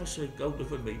fo la fa se kau de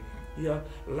fo me ia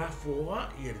la foa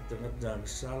I le tangata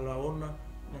sala ona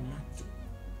manatu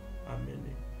amen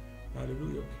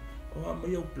hallelujah o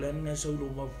mai o plan na sau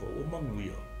lo mau fo o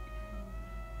manguia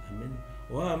amen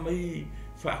o mai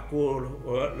fa ko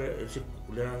o le se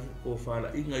ko fala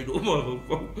inga I lo mau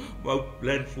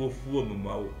plan fu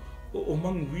mau o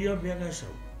manguia me nga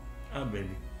sau amen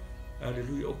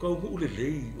Aleluia. O kau hu le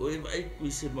lei, o e vai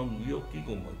kui se manguia o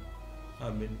kingo mai.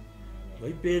 Amen.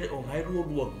 Vai pere o ngai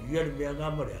rua ia le mea ngā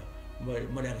marea,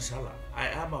 marea sala. Ai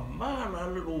ama mana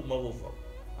le ro mau fa.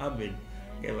 Amen.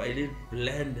 Ke vai le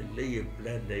plan le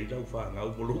plan dei lau fa ngau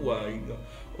molua inga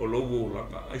o lowo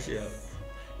laka ai se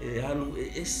e alu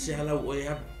e se ala o e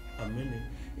amen.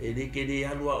 E de ke de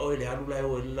alu o le alu la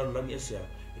o la la ni se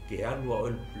ke alu o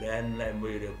plan la mo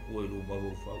re ko lo mau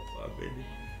fa. Amen.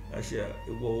 Asia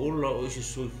e wo ola o se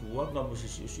soifua nga mo se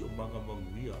o manga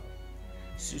manguia.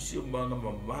 Se o manga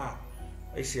mama.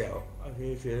 Ai se a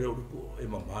fe o e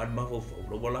mama ma fo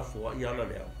lo wala fo ia la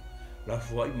le. La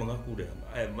fo i manga ku de.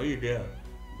 Ai mai de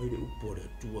mai de upore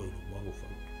tua i mau fa.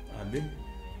 Amen.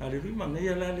 Aleluia manga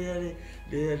ia la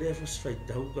le fa fai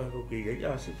tau ka ko ke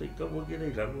ia se fai ka mo ke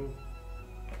nei la no.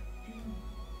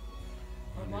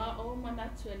 Ma o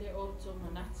manatu ele o to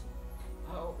manatu.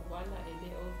 A o wala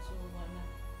ele o to wana.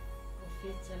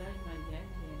 Fetala mai ya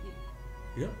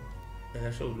ya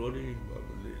era so lori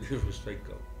le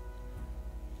respecto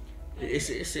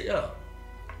ese ya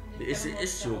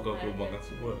ese o ka ko manga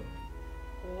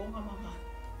o mama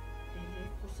ele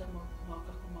kusa mo ka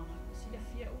ko manga si la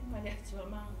fia o ma le tsa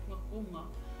ma ko kunga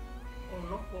o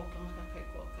loko ka ka kai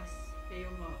ko kas pe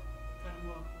o ma ka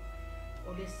mo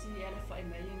o le si ala fa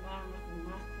mai ma na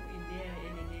kunga ko idea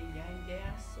ele le ya idea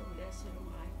so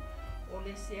mai o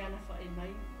le si ala fa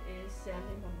mai e se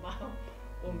ale mamau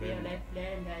o mea lai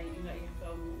plan ai inga ia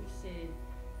kau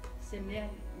se mea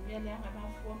le anga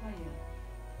fua mai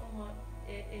o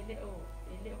ele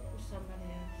o kusa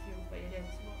mane fiu pa ele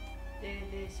tua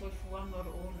le soifuanga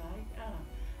o lai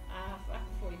a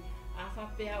foi a fa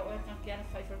pea o ka kia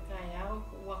fai for kai au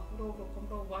wa kuro lo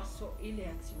komro waso ile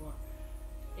atua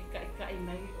e kai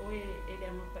mai o ele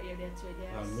anga pa ele atua ele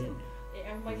aso e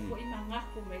au mai foi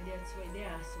mangako mai le atua ele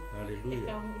aso Aleluia. e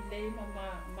kau lei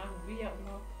ma via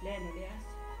no lena le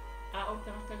aso a o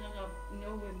ka nga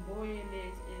no we boy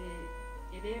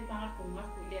ele mangako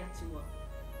ngako le atua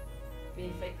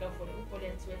pe fai ka for o le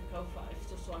atua ka fa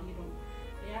so so angiro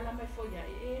e ala mai foi ya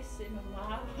e se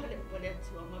mama le o le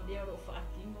atua ma bia ro fa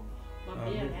kingo ma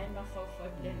bia lai ma fa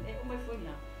plan e o mai foi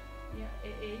na ya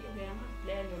e me ama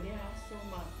plan o le aso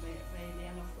ma me le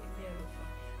ama foi le ro fa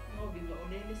no bingo o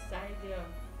le sai de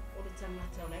o le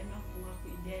tangata lai ma kunga ku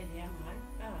idea le ama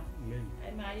amen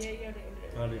ai ma ia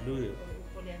Aleluia.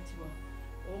 o le atua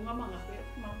o nga manga pe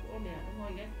ma o le no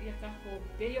ia ka ko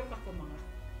pe yo ka ko manga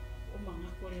o manga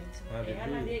ko le atua e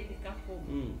ala le ka ko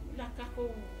la ka ko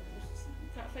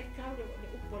ka fai ka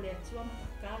o le atua ma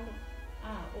ka lo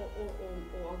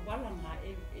o walanga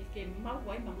e ke ma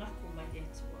wai manga ko ma le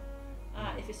atua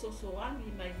e fe so ani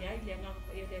mai ia le nga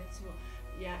e le atua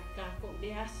ia ka ko le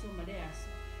aso ma le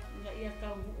aso nga ia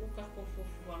ka o ka ko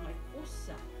fofuanga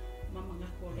kusa mama nga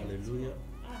ko le Aleluia.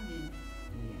 amen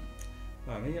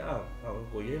Ngai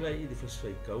ko ia lai de fas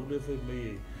fai ka ule fai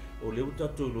mai o le uta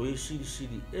to lo e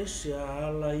siri ese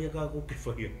ala ia ka ko ke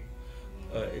fai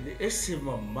ele ese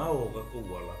mamao ka ko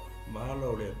wala mala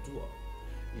o le tua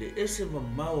le ese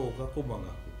mamao ka ko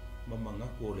manga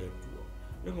ko le tua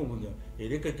le ngonga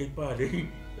ele ka ke pa le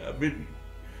amen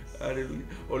Aleluia.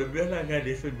 O le mea la ngai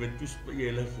le fai mentus pa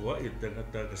ia la fua e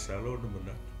tangata ka salo no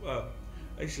mana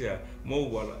ai sia mo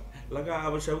wala laga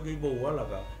aba sau ke mo wala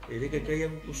ka ele ke kai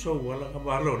ang kuso wala ka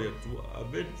malo le tua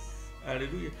amen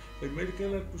Aleluia. Ai me ke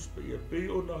la kus pa ia pe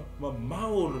ona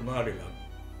mamao no mare la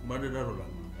mane na no la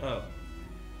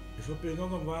e fa pe nga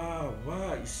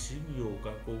va isinio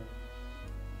ka ko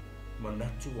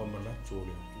manatu le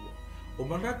tua o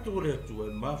manatu le tua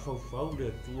e mafau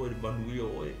le tua i manuia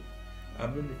oe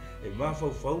amen e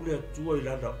mafau le tua i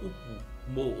lana upu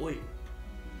mo oe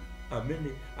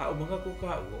amen o manga ko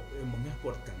ka o manga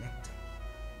ko tangata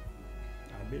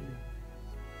amen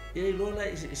e lola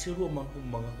se ro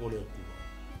manga ko le tua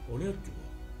o le tua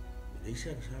e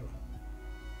se sala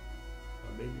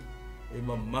amen e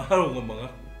mamaro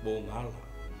manga bo ngala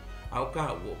au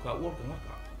ka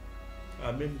ngaka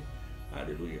amen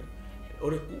Aleluia.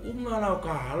 Ore ku unga la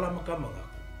ka hala manga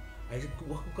ai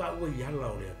ku ka o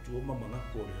yala o le atu manga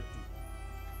ko le atu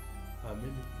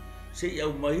amen se ia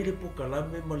mai le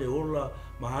pokalame ma le ola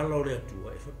mahala o le atu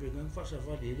e fa penga fa sa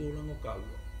va le ola ngo ka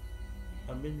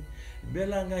amen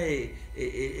bela nga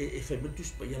e fa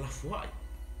metus pa yala foi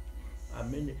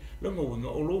amen lo ngo nga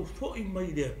o lo foi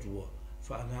mai le atu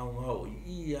fa nga o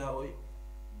ia o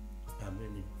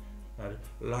amen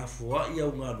la foi ia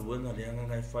unha luenga le anga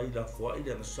ngai fai la foi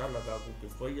le sala ka ku ke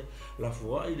fai la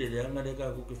foi le anga le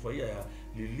ka ku ke fai ya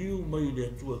li liu mai le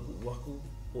tu ku waku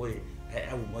oe e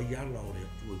au mai ala o le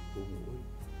tu ko oe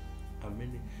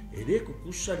amen e le ku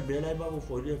kusa bela ma vo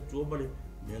foi le tu male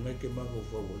me ngai ke ma vo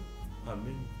foi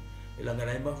amen e langa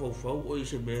nai mafau o i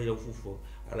se mea iau fufo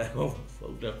ala e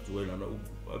mafau le atua e nana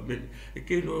upu amene e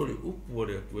ke no le upu o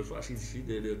le atua e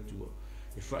whaasitiside le atua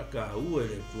e whaakaua e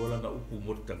le atua langa upu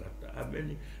mo le tangata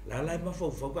amene la la e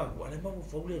mafau ka ua ala e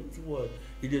mafau le atua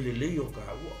i le lelei o ka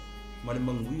ua ma le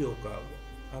manguia o ka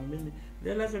ua amene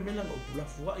le la fe mela o pula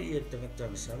fua i e tangata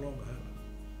na salonga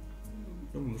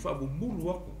no me fa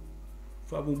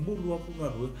bumulu aku na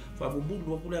rua fa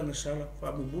bumulu aku le na sala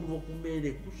fa bumulu aku me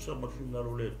le kusa ma finga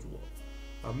ro le tua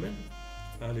amen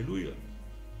haleluya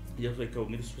ia fa ka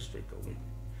ngi spes ka ngi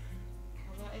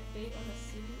ava e pe ona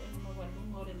sili ona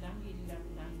mawalunga o le langi i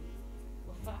langi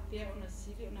o fa pe ona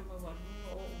sili ona mawalunga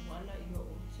o wala i o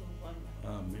tu wala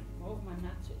amen o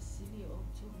manatu sili o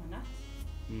tu manatu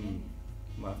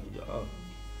ma ya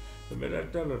e me la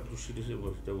tala tu sili se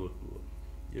wa sta wa tu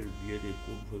ia via de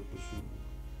ko foi possível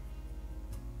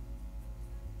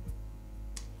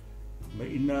ma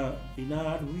ina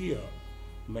aruia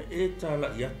ma e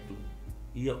tala iatu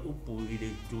ia upu i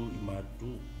le tu i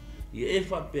matu ia e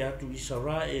fa pe atu i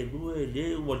sara e lue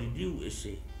le walidiu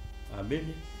ese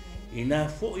amen ina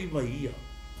fo i mai ia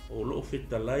o lo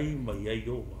fetalai mai ai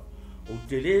oa o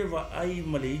te leva ai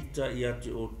maleita ia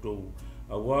te otou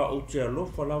awa o te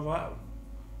alofa lava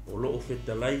o lo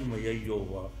fetalai mai ai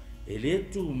oa e le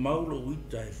tu maulo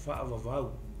uita e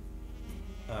whaavavau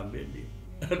amen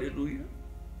haleluia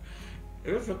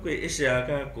e fa koe ese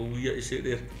aka ko ia ese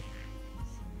le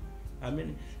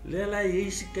amen le la e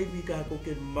isi kai mi ka ko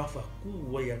ke mafa ku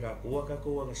wa ya ka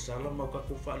ko nga sala ma ka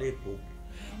ko fa le ko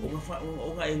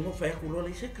o nga e ngo fa ku lo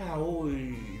le se ka o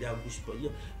i da buspa ia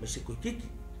me se ko kiki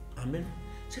amen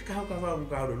se ka ka va un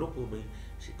ka lo ko me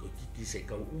se ko kiki se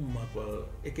ka uma ko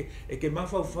e ke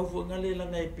mafa fa nga le la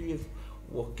nga e pi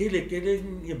wa kele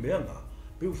ia me nga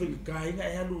pe u fa ka nga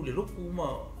e alu le lo ku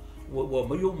ma wa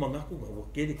mai o mangaku wa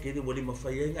kele wa le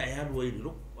mafai nga e alu e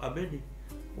lo amen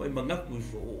wa mangaku i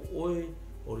fo oe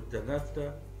o le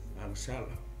tangata ang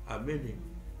sala amen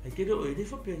ai kele o le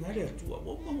fa pe nga le atua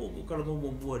o mo kala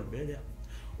mo mo le mele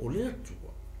o le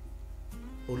atua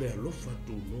o le alofa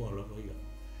tu no ala ia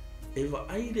e va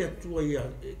ai le atua ia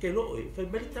ke lo e fa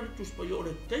mele tan tu spa yo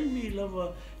le temi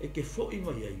lava e ke fo i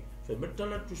mai ai fa mele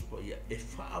tan tu spa ia e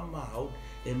fa amao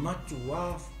e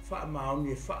matua fa amao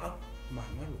ni fa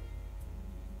mangalo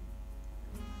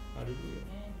haleluya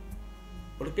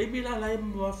o le keimi la lai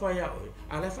mua whai a oi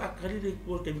a lai wha akari le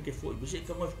kua keimi ke fwoi se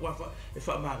ka ngoi wha e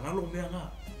wha maangalo mea ngā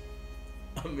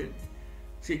amen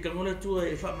se ka ngoi tua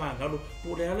e wha maangalo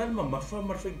po le ala ma mawha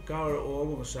marwhi kawa o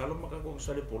awa ngasalo maka kua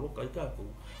ngasale polo kai kako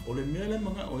o le mea le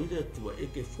mga o i le tua e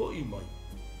ke fwoi mai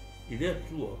i le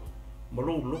tua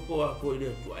malou loko a ko i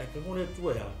le tua e ka ngoi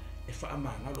tua ea e wha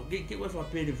maangalo ke ue wha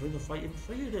pere whai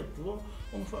e le tua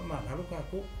o wha maangalo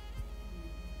kako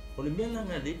o le mea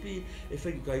nga lepi e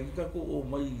whaikai kako o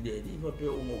mai le riva pe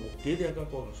o mo kere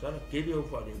kako o sara kere o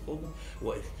whare kongo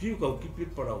o e whiu kau kipi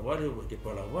paraware o ke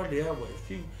paraware a o e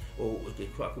whiu o ke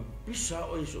whaku pisa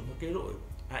o e so makero e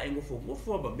a e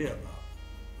ngofo ba mea nga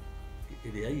e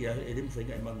le ai e le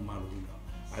mwhainga e mangu manu ina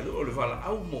a le o le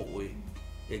VALAAU mo oe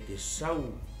e ke sau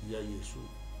ia Yesu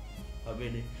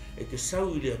amene e ke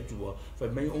sau i le atua whai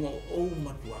mai o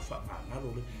matua wha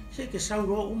mangaro le se ke sau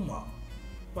roa uma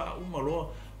pa uma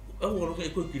roa au ora ke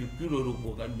ko kilo ro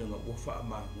ko ga nga ko fa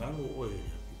ma ngalo o e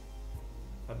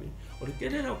abi o le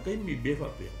kele na ke mi be fa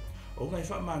pe o nga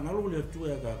fa ma ngalo le tu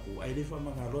ya ka ko ai le fa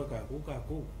ma ngalo ka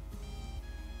ko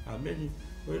amen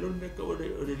o le me ko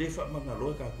le fa ma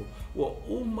ngalo ka ko o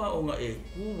uma o nga e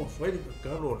ku ma fa le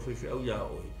ka ro fe au ya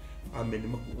o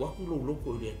amen ma ku wa ku lo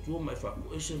ko le tu ma fa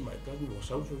ko ese ma ka lo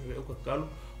sa fe o ka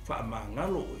fa ma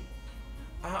ngalo o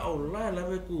a o la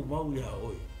ve ku ma u ya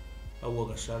o au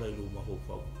ga sala i luma ho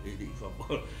fa e di fa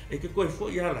e ke ko fo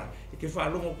yala e ke fa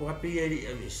longo ko hape e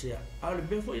e se a le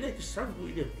ben fo ile ke sa ku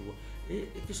ile tu e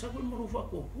ke sa ko mo fa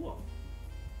ko pu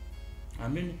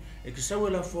amen e ke sa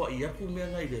wala fo ia ku me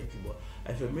nga ile tu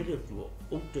a fe me tu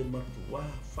o te ma tu wa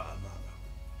fa ma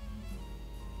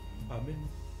amen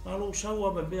alo sa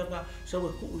wa me nga sa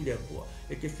ku ile ku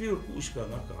e ke fi ku ska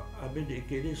nga ka amen e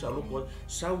ke le sa lo ko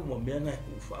sa mo me nga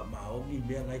ku fa ma o mi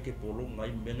me nga ke polo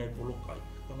ngai me nga polo kai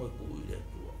mo ku ile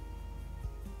tu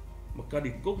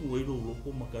makari ko ko ile lo ko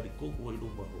makari ko ko ile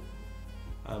baro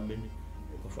amen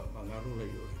e ko fa mangalo le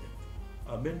yo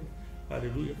amen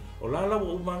haleluya o la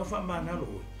o manga fa mangalo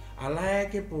ala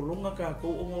ke polonga ka ko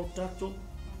o tato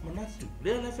manatu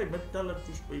le la fe metala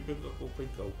tu spai pe ko pe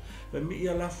ka pe mi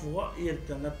ia la fo ia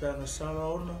tangata na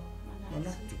sala ona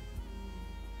manatu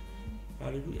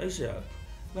haleluya isa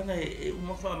lana e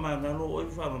uma fa mangalo o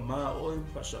fa ma o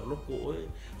fa sa loko o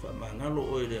fa mangalo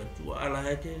o le tu ala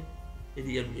heke e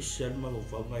dia isel ma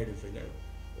fa ngai le fenga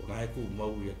o ngai ku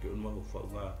mau ya ke ma fa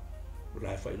nga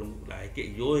la fa ilong la ke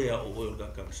yo ya o ga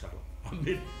ka sala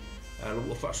amen alo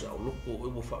wa fa sa lo ko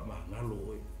o fa ma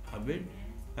ngalo amen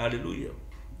haleluya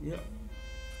ya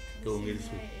to ngel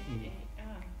su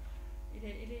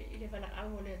ile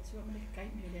VALAAU le tu me kai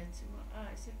me le tu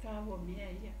se ka wo me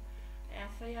ia e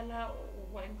fa ya la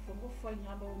wa en fo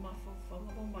ngalo ma fo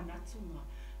ngalo ma na tu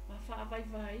ma fa vai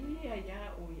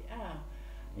ya o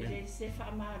ile se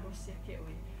fa ma lo se ke o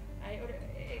ai ora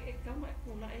kama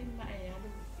kula e ma e alu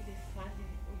ile fale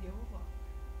o Yehova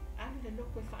alu le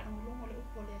loko e fa no longo le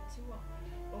upo le tua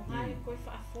o ngai ko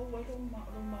fa fo wa lo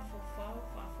ma fo fa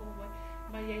wa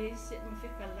ma ye se me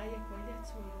fika la ye ko le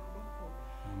tua loko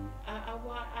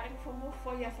wa ai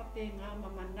fo ya fa penga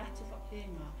ma na tu fa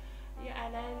penga ya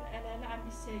ala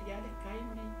MISIA le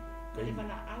kaimi le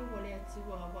VALAAU le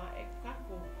tua wa e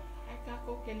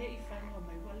kako ke le i fa no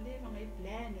mai wa le mai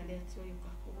plan le tua yo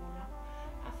kako la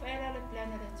afaela le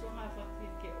plana le tonga fa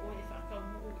ke o e fa ka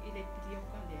mu i le pio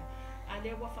ka le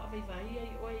ale wa fa vai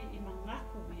i o i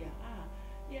mangaku ia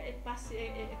ia e pase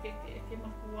ke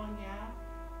makuanga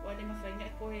wa le mafainga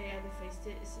ko e ale fa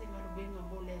se marubenga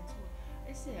mo le tu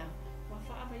e se wa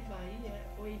fa vai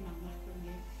o i mangaku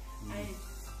nge ai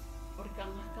o ka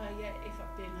ngaka ia e fa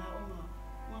penga o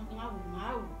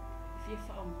ngau fi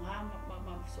fa o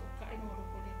ma so ka i no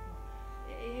ko le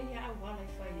e ia wala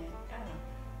fa ia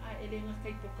ele nga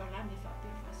kai pokalani fa pe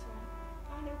faso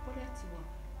ale pole atua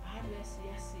ale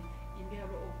asi i me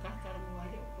ro o kakara no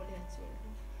ale pole atua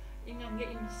inga nge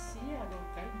MISIA lo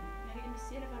kai nge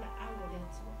MISIA le VALAAU le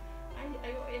atua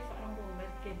ai o e fa ro me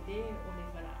ke le o le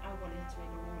VALAAU le atua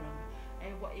no ora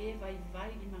ai wa e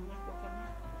vai i manga ko kana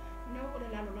no o le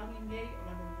lalo langi nge o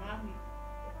lalo langi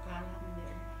o kala me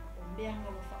o me anga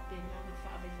o fa pe nga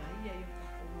fa vai ia yo ka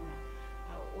ona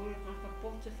o le ka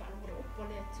pote fa ro o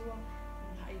pole atua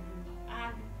ai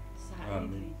alu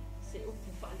sai se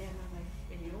upu fa le na mai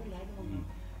e o la no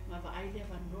ma va ai le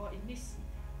van ro inisi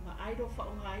ma ai do fa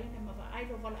ngai ne ma va ai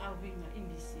do VALAAU vinga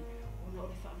inisi ona o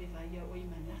le fa ve vai o i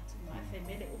manatu ma fe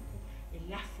mele upu e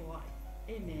la fo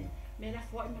amen me la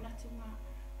fo i manatu ma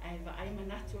ai va ai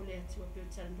manatu le tu pe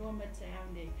tsan ro ma tsa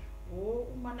ne o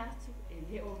manatu e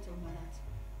le o to manatu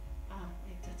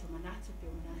e tato manatu pe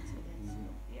manatu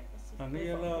le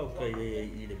ya la o kai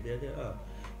i le bele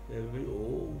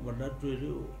o manatu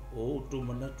o to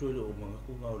manatu o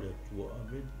mangaku ngau le tu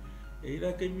amen e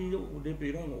ira ke mi o de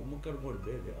pirang o makar mo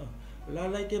be la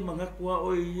la ke mangaku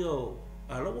o io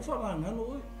ala ko fa ngano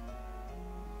o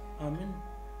amen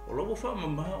o lo ko fa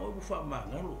mama o ko fa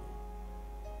ngano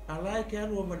ala ke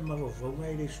alo man ma fo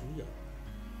ngai le suya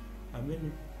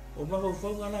amen o ma fo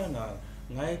ngana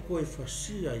ngai ko e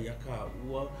fasia ya ka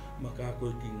ua maka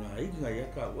ko ki ngai ya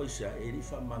ka o sa e ri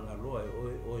fa mangalo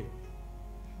o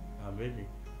amen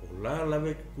o la la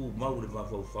ve ku mau le ma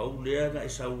fa le na e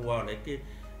sa ua le ke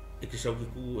e ke sa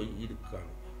ku i le ka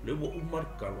le mo umar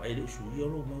ka ai le suya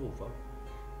lo ma fa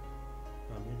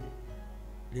amen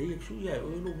le e suya o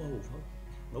lo ma fa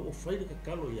no o fa le ka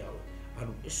kalo ya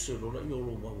anu ese lo la yo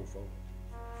lo ma fa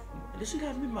le si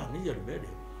la mi ma ni ya le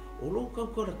o lo ka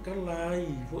ka la ai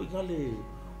fo ngale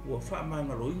o fa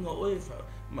manga lo inga o fa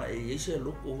ma e se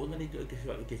lo ko ngani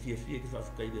ke fia ke fa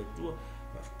kai le tu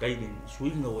fa kai ni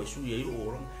swinga o suya i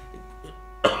o ran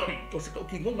to se ka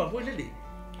ki ngonga ho le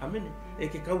amen e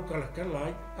ke kau kala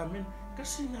ai amen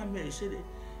kasi na me se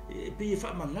e pe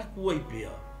fa manga ku ai pe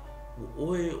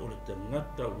o le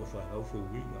tangata o fa au fo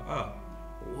winga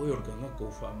o e organga ko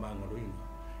fa manga lo inga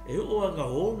e o anga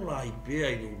o la i pe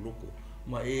ai no loko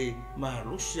ma e ma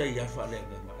lo sia ia fa le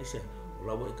nga ese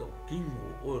la wa ka kingo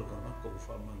o organga ko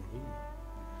fa manga lo inga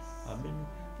amen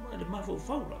ma le ma fo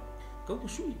faula ka ko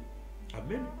sui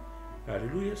amen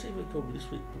haleluya se ve ko blis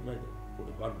fe tu na ko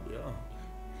le balu ya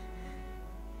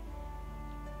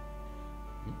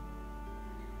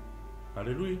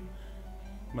haleluya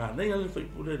ma nei ale fe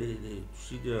pure de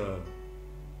si de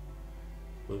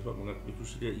fa manga ku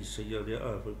si de ISAIA de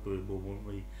fa bo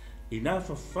mai ina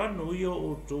fa fano io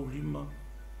o to lima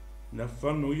na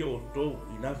fano io o to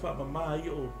ina fa mama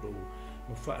io o to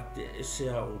ma fa te ese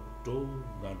o to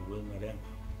na luenga le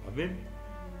amen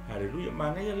haleluya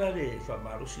ma nei la de fa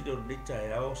maro si de ne ta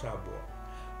o sabo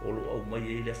o lo o mai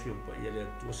ile fio pa ile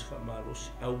tu fa maro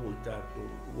si au o ta to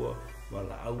o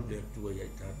wala au de tu ya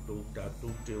ta to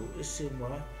te o ese ma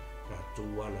ta to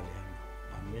wala le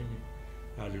amen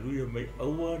haleluya mai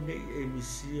aua nei e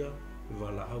MISIA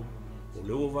VALAAU o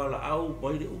leo VALAAU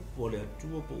mai le upo le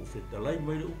atua po ufetalai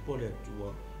mai le upo le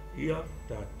atua ia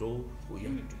tatou ko ia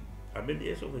amen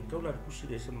e so ve kaula kusi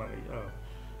le se mai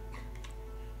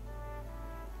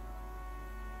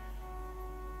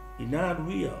ina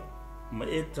ruia ma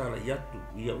e tala yatu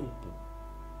ia upo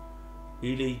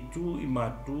I le itu I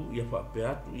matu ia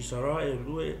whapeatu I sara e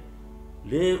lue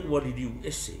le waliriu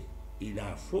ese I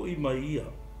nā fo'i mai ia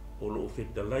o lo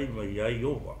whetalai mai ai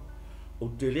owa. O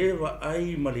te lewa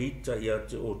ai maleita ia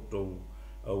te otou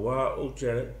a wā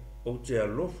o te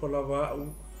alofa lawa au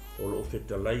o lo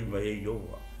whetalai mai ai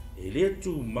owa. E lea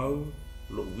tū mau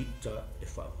lo wita e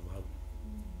whaavau.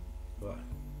 Vai.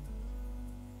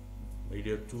 Mai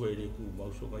lea tū e lea ku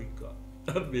mau so ngaika.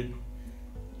 Amen.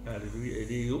 Hallelujah. E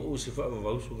lea o se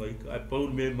whaavau so ngaika. Ai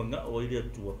paun me manga o e lea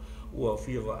tua. Ua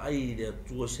fia wa ai lea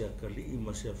tua se akali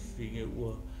ima se afinge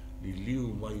ua li liu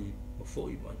mai ma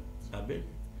fo'i mai. Amen.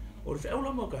 O le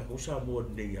whaeula mau kako sa mua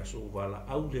nei aso wala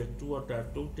au lea tua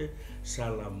tātou te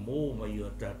salamo mai o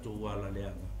tātou wala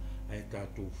leanga. Ai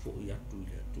tātou fo'i atu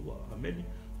lea tua. Amen.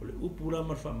 O le upura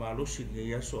man whamalosi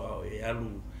nei aso au e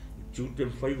alu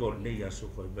tiuten whaiva nei aso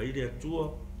whai. Mai lea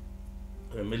tua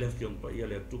e mele fiong pa ia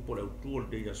lea tupo lea utua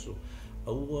nei aso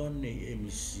aua nei e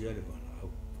MISIA le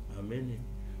VALAAU. Amen.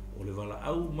 O le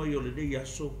VALAAU mai o le nei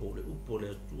aso o le upo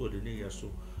lea tua le nei aso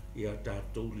ia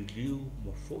tātou li liu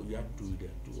ma fo'i atu I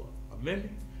lea tua. Amen.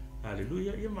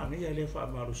 Hallelujah. Ia mangia le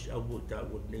whaamarosi au o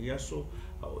tāua nei aso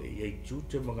au e iei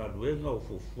tiute mga luenga o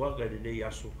fofuaga le nei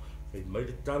aso fai mai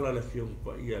le tala le fiong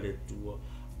pa ia le tua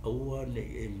aua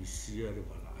nei e MISIA le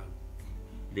VALAAU.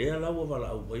 Lea laua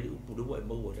VALAAU mai le upurewa e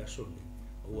maua le aso nei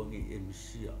aua ngi e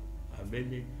MISIA.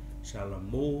 Amen.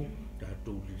 Salamo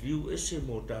tātou li liu ese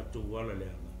mo tātou wala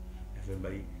leanga. E fai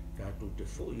mai tātou te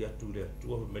fo'i atu lea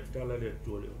tua me tala lea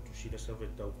tua le o tusina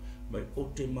sawetau mai o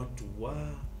te matua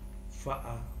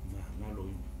fa'a ma ngalo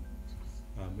ina.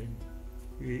 Amen.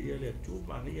 Ia lea tua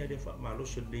mani ia lea fa'a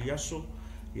malose ne yaso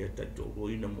ia tato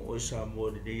roina mo oe sa mo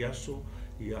ne yaso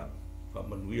ia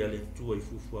Faamanu ia lea tua I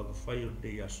fufuaga whai o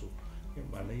ne yaso ia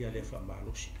mana ia lea fa'a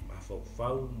malose ma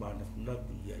fau ma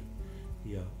nakunaku iai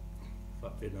ia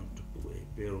whapena tupu e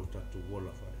pero tato wola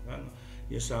whaenganga.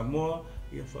 Ia Samoa,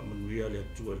 ia Faamanu ia lea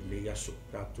tua ne yaso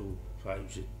tātou whai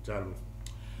se talo.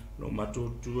 No mato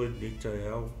tua ne tai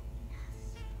au,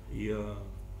 ia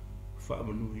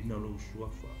Faamanu ina lo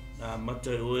suafa. Nā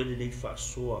mata e oe nei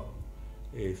whaasoa,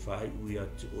 e whai ui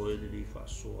ate oe nei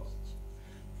whaasoa.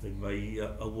 Whai mai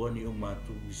ia awani o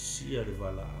mato MISIA le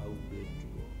VALAAU le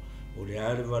tua. O le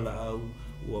are VALAAU,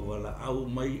 ua VALAAU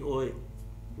mai oe,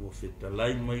 ua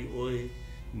whetalai mai oe,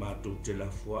 mātou te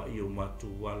lafua I o mātou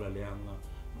wala leanga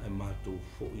ai mātou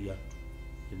fo'i atu.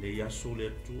 E nei aso le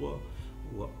atua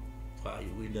ua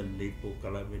whaiuina nei po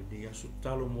kalame nei aso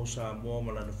talo mo Samoa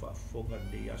malana whaafonga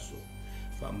nei aso.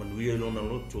 Faamanuia lona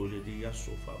loto le nei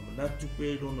aso, whaamanatu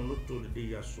pe lona loto le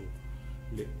nei aso.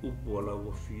 Le upo ala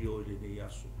ua fio le nei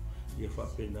aso. Ia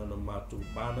whapena na mātou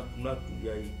mana kunatu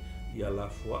iai ia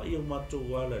lafua I o mātou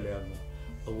wala leanga.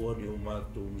 Awani o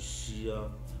mātou MISIA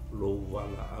lo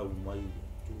VALAAU mai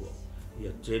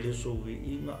ia tele so vi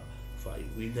inga fai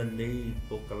wina nei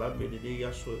po kalame nei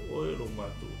aso e oe lo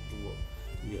mātou tua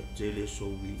ia tele so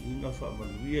vi inga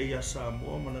Faamanuia ia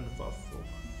Samoa manana whaafonga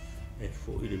e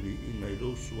fo I le vi inga I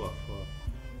lo suafa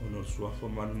ono suafa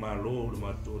man malo le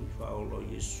mātou ni whaolo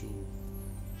Yesu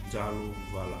talo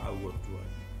VALAAU atua.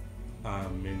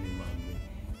 Amen. Amen.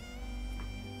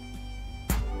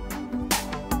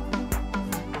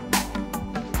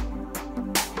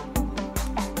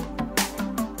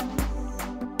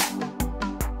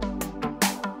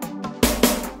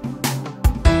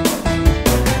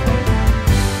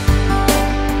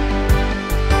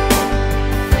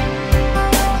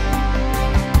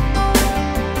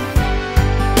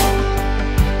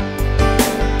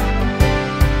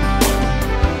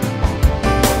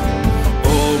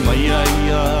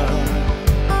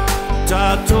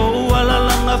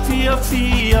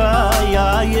 Fia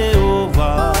ya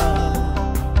Yehova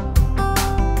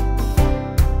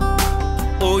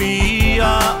o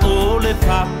ia o le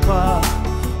papa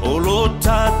o lo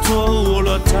tato o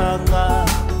lo tanga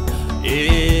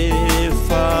e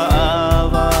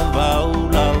fa'ava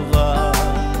vaulava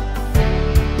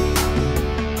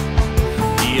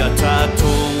ia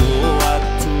tato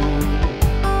atu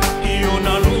I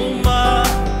ona luma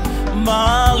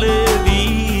male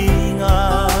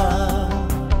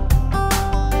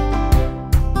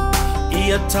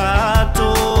ia tato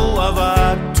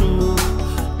avatu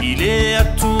ile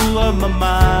atua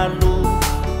mamalu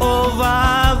o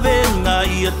vavenga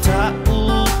ia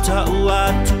tau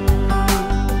atu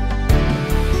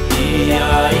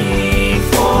ia I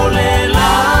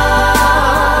folela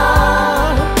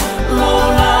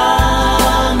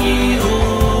lolangi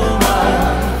uma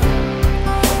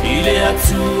ile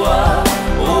atua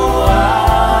o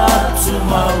atu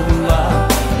maua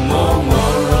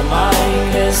ngongoro mai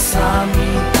le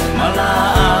sami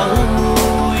Malaau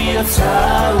ia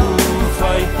tau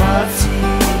fai pati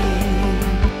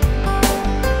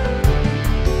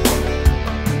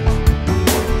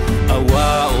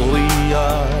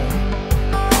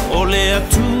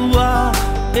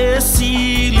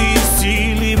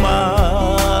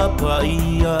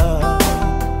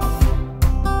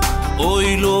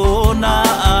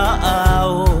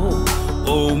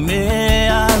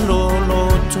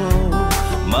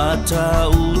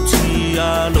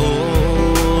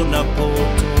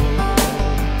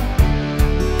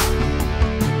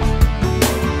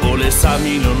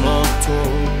no loto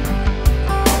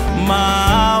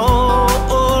Mao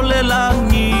o le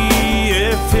langi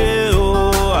e feo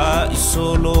a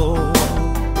isolo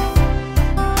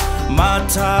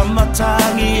Mata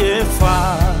matangi e fa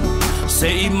Se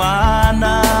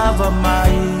imana va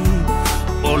mai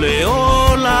Ole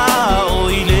ola o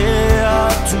ile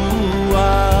atua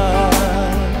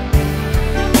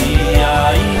Ia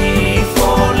I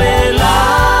fole la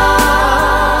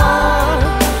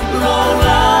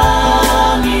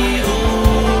Lolangi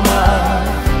uma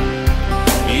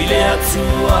Ile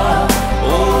atua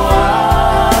o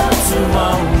atua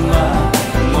uma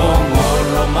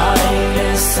Ngongoro mai le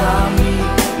sami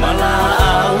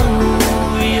Malaau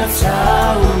ia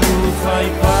tau fai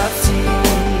pati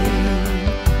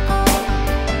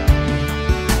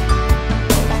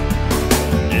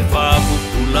E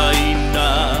whapupulaina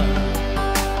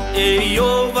E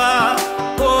iova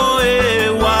o e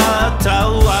wa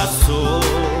tau aso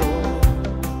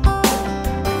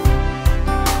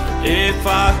E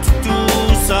whatutu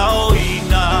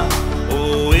saoina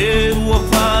O e ua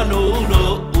whanolo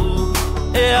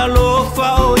E alofa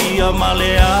o ia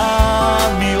malea